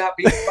Puppets not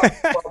being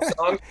 12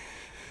 songs.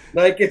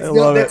 Like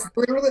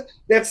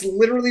that's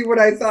literally what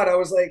I thought. I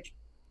was like,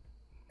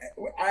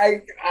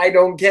 I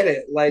don't get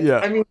it. Like, yeah.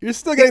 I mean, you're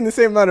still getting the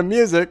same amount of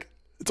music.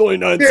 It's only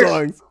 9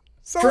 songs.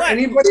 So for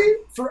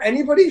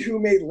anybody who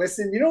may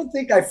listen, you don't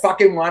think I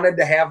fucking wanted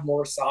to have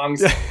more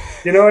songs?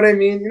 You know what I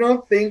mean? You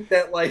don't think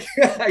that like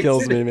I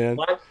kills didn't me, man.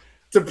 want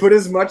to put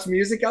as much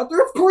music out there?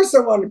 Of course, I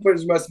wanted to put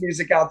as much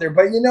music out there,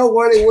 but you know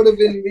what? It would have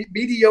been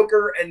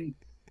mediocre and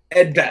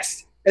at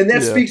best. And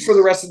that speaks for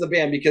the rest of the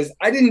band, because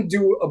I didn't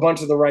do a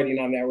bunch of the writing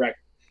on that record.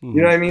 You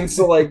know what I mean?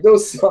 So like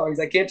those songs,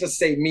 I can't just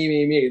say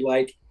me.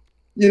 Like,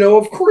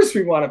 of course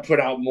we want to put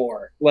out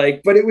more,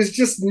 like, but it was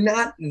just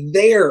not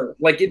there.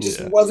 Like it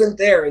just wasn't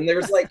there. And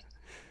there's like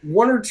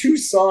 1 or 2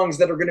 songs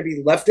that are going to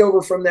be left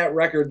over from that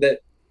record that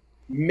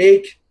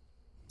make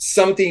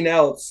something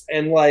else.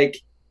 And like,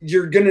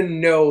 you're going to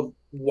know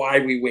why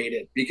we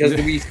waited, because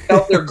we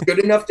felt they're good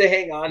enough to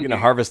hang on. You're going to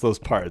harvest those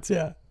parts.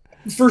 Yeah.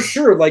 For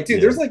sure. Like, dude,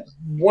 Yeah. there's like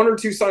one or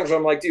two songs where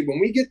I'm like, dude, when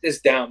we get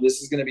this down,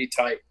 this is going to be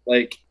tight.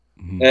 Like,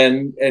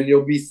 Mhm. and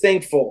you'll be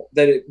thankful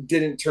that it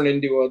didn't turn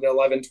into an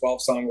 11,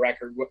 12 song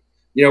record.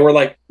 You know, we're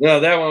like, no,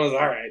 that one was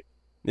all right.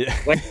 Yeah.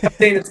 Like, I'm not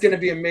saying it's going to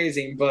be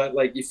amazing, but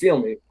like, you feel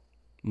me.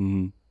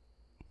 Mhm.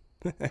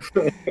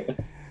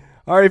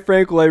 All right,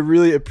 Frank. Well, I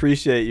really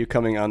appreciate you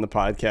coming on the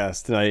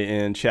podcast tonight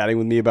and chatting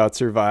with me about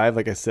Survive.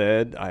 Like I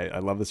said, I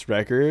love this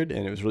record,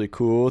 and it was really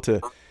cool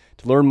to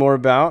learn more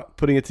about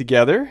putting it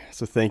together.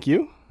 So thank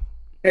you.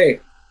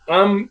 Hey,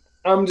 I'm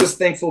just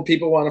thankful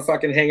people want to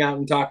fucking hang out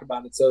and talk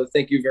about it. So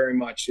thank you very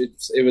much.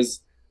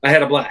 I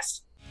had a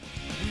blast.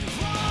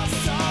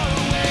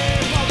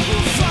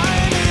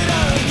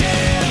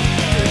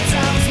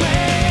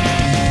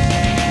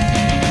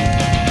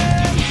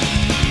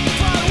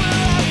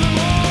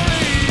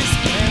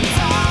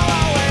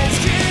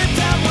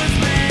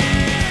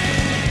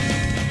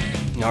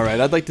 All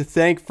right, I'd like to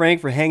thank Frank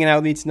for hanging out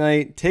with me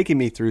tonight, taking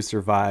me through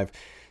Survive,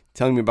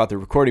 telling me about the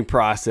recording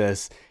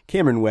process,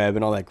 Cameron Webb,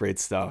 and all that great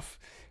stuff,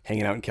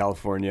 hanging out in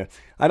California.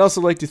 I'd also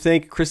like to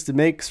thank Krista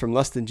Makes from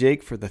Less Than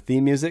Jake for the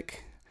theme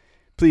music.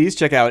 Please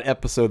check out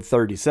episode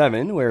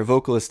 37, where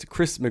vocalist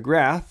Chris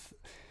McGrath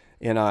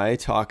and I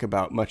talk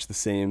about Much the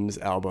Same's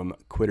album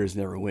Quitters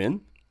Never Win.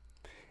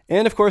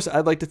 And of course,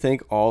 I'd like to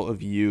thank all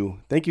of you.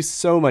 Thank you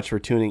so much for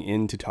tuning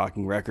in to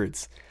Talking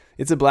Records.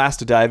 It's a blast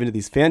to dive into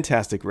these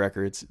fantastic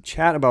records,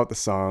 chat about the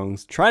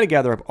songs, try to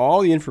gather up all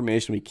the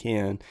information we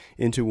can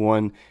into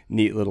one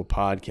neat little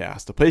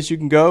podcast. A place you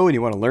can go and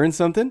you want to learn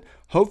something,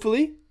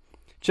 hopefully.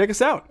 Check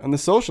us out on the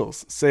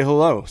socials. Say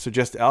hello,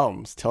 suggest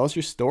albums, tell us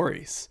your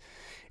stories.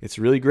 It's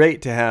really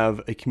great to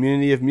have a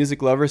community of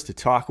music lovers to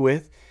talk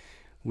with.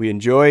 We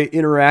enjoy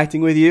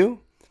interacting with you.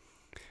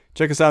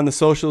 Check us out on the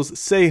socials.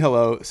 Say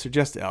hello,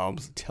 suggest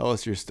albums, tell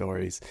us your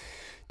stories.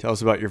 Tell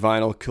us about your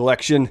vinyl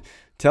collection.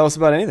 Tell us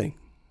about anything.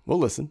 We'll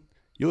listen.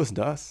 You listen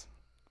to us.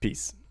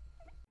 Peace.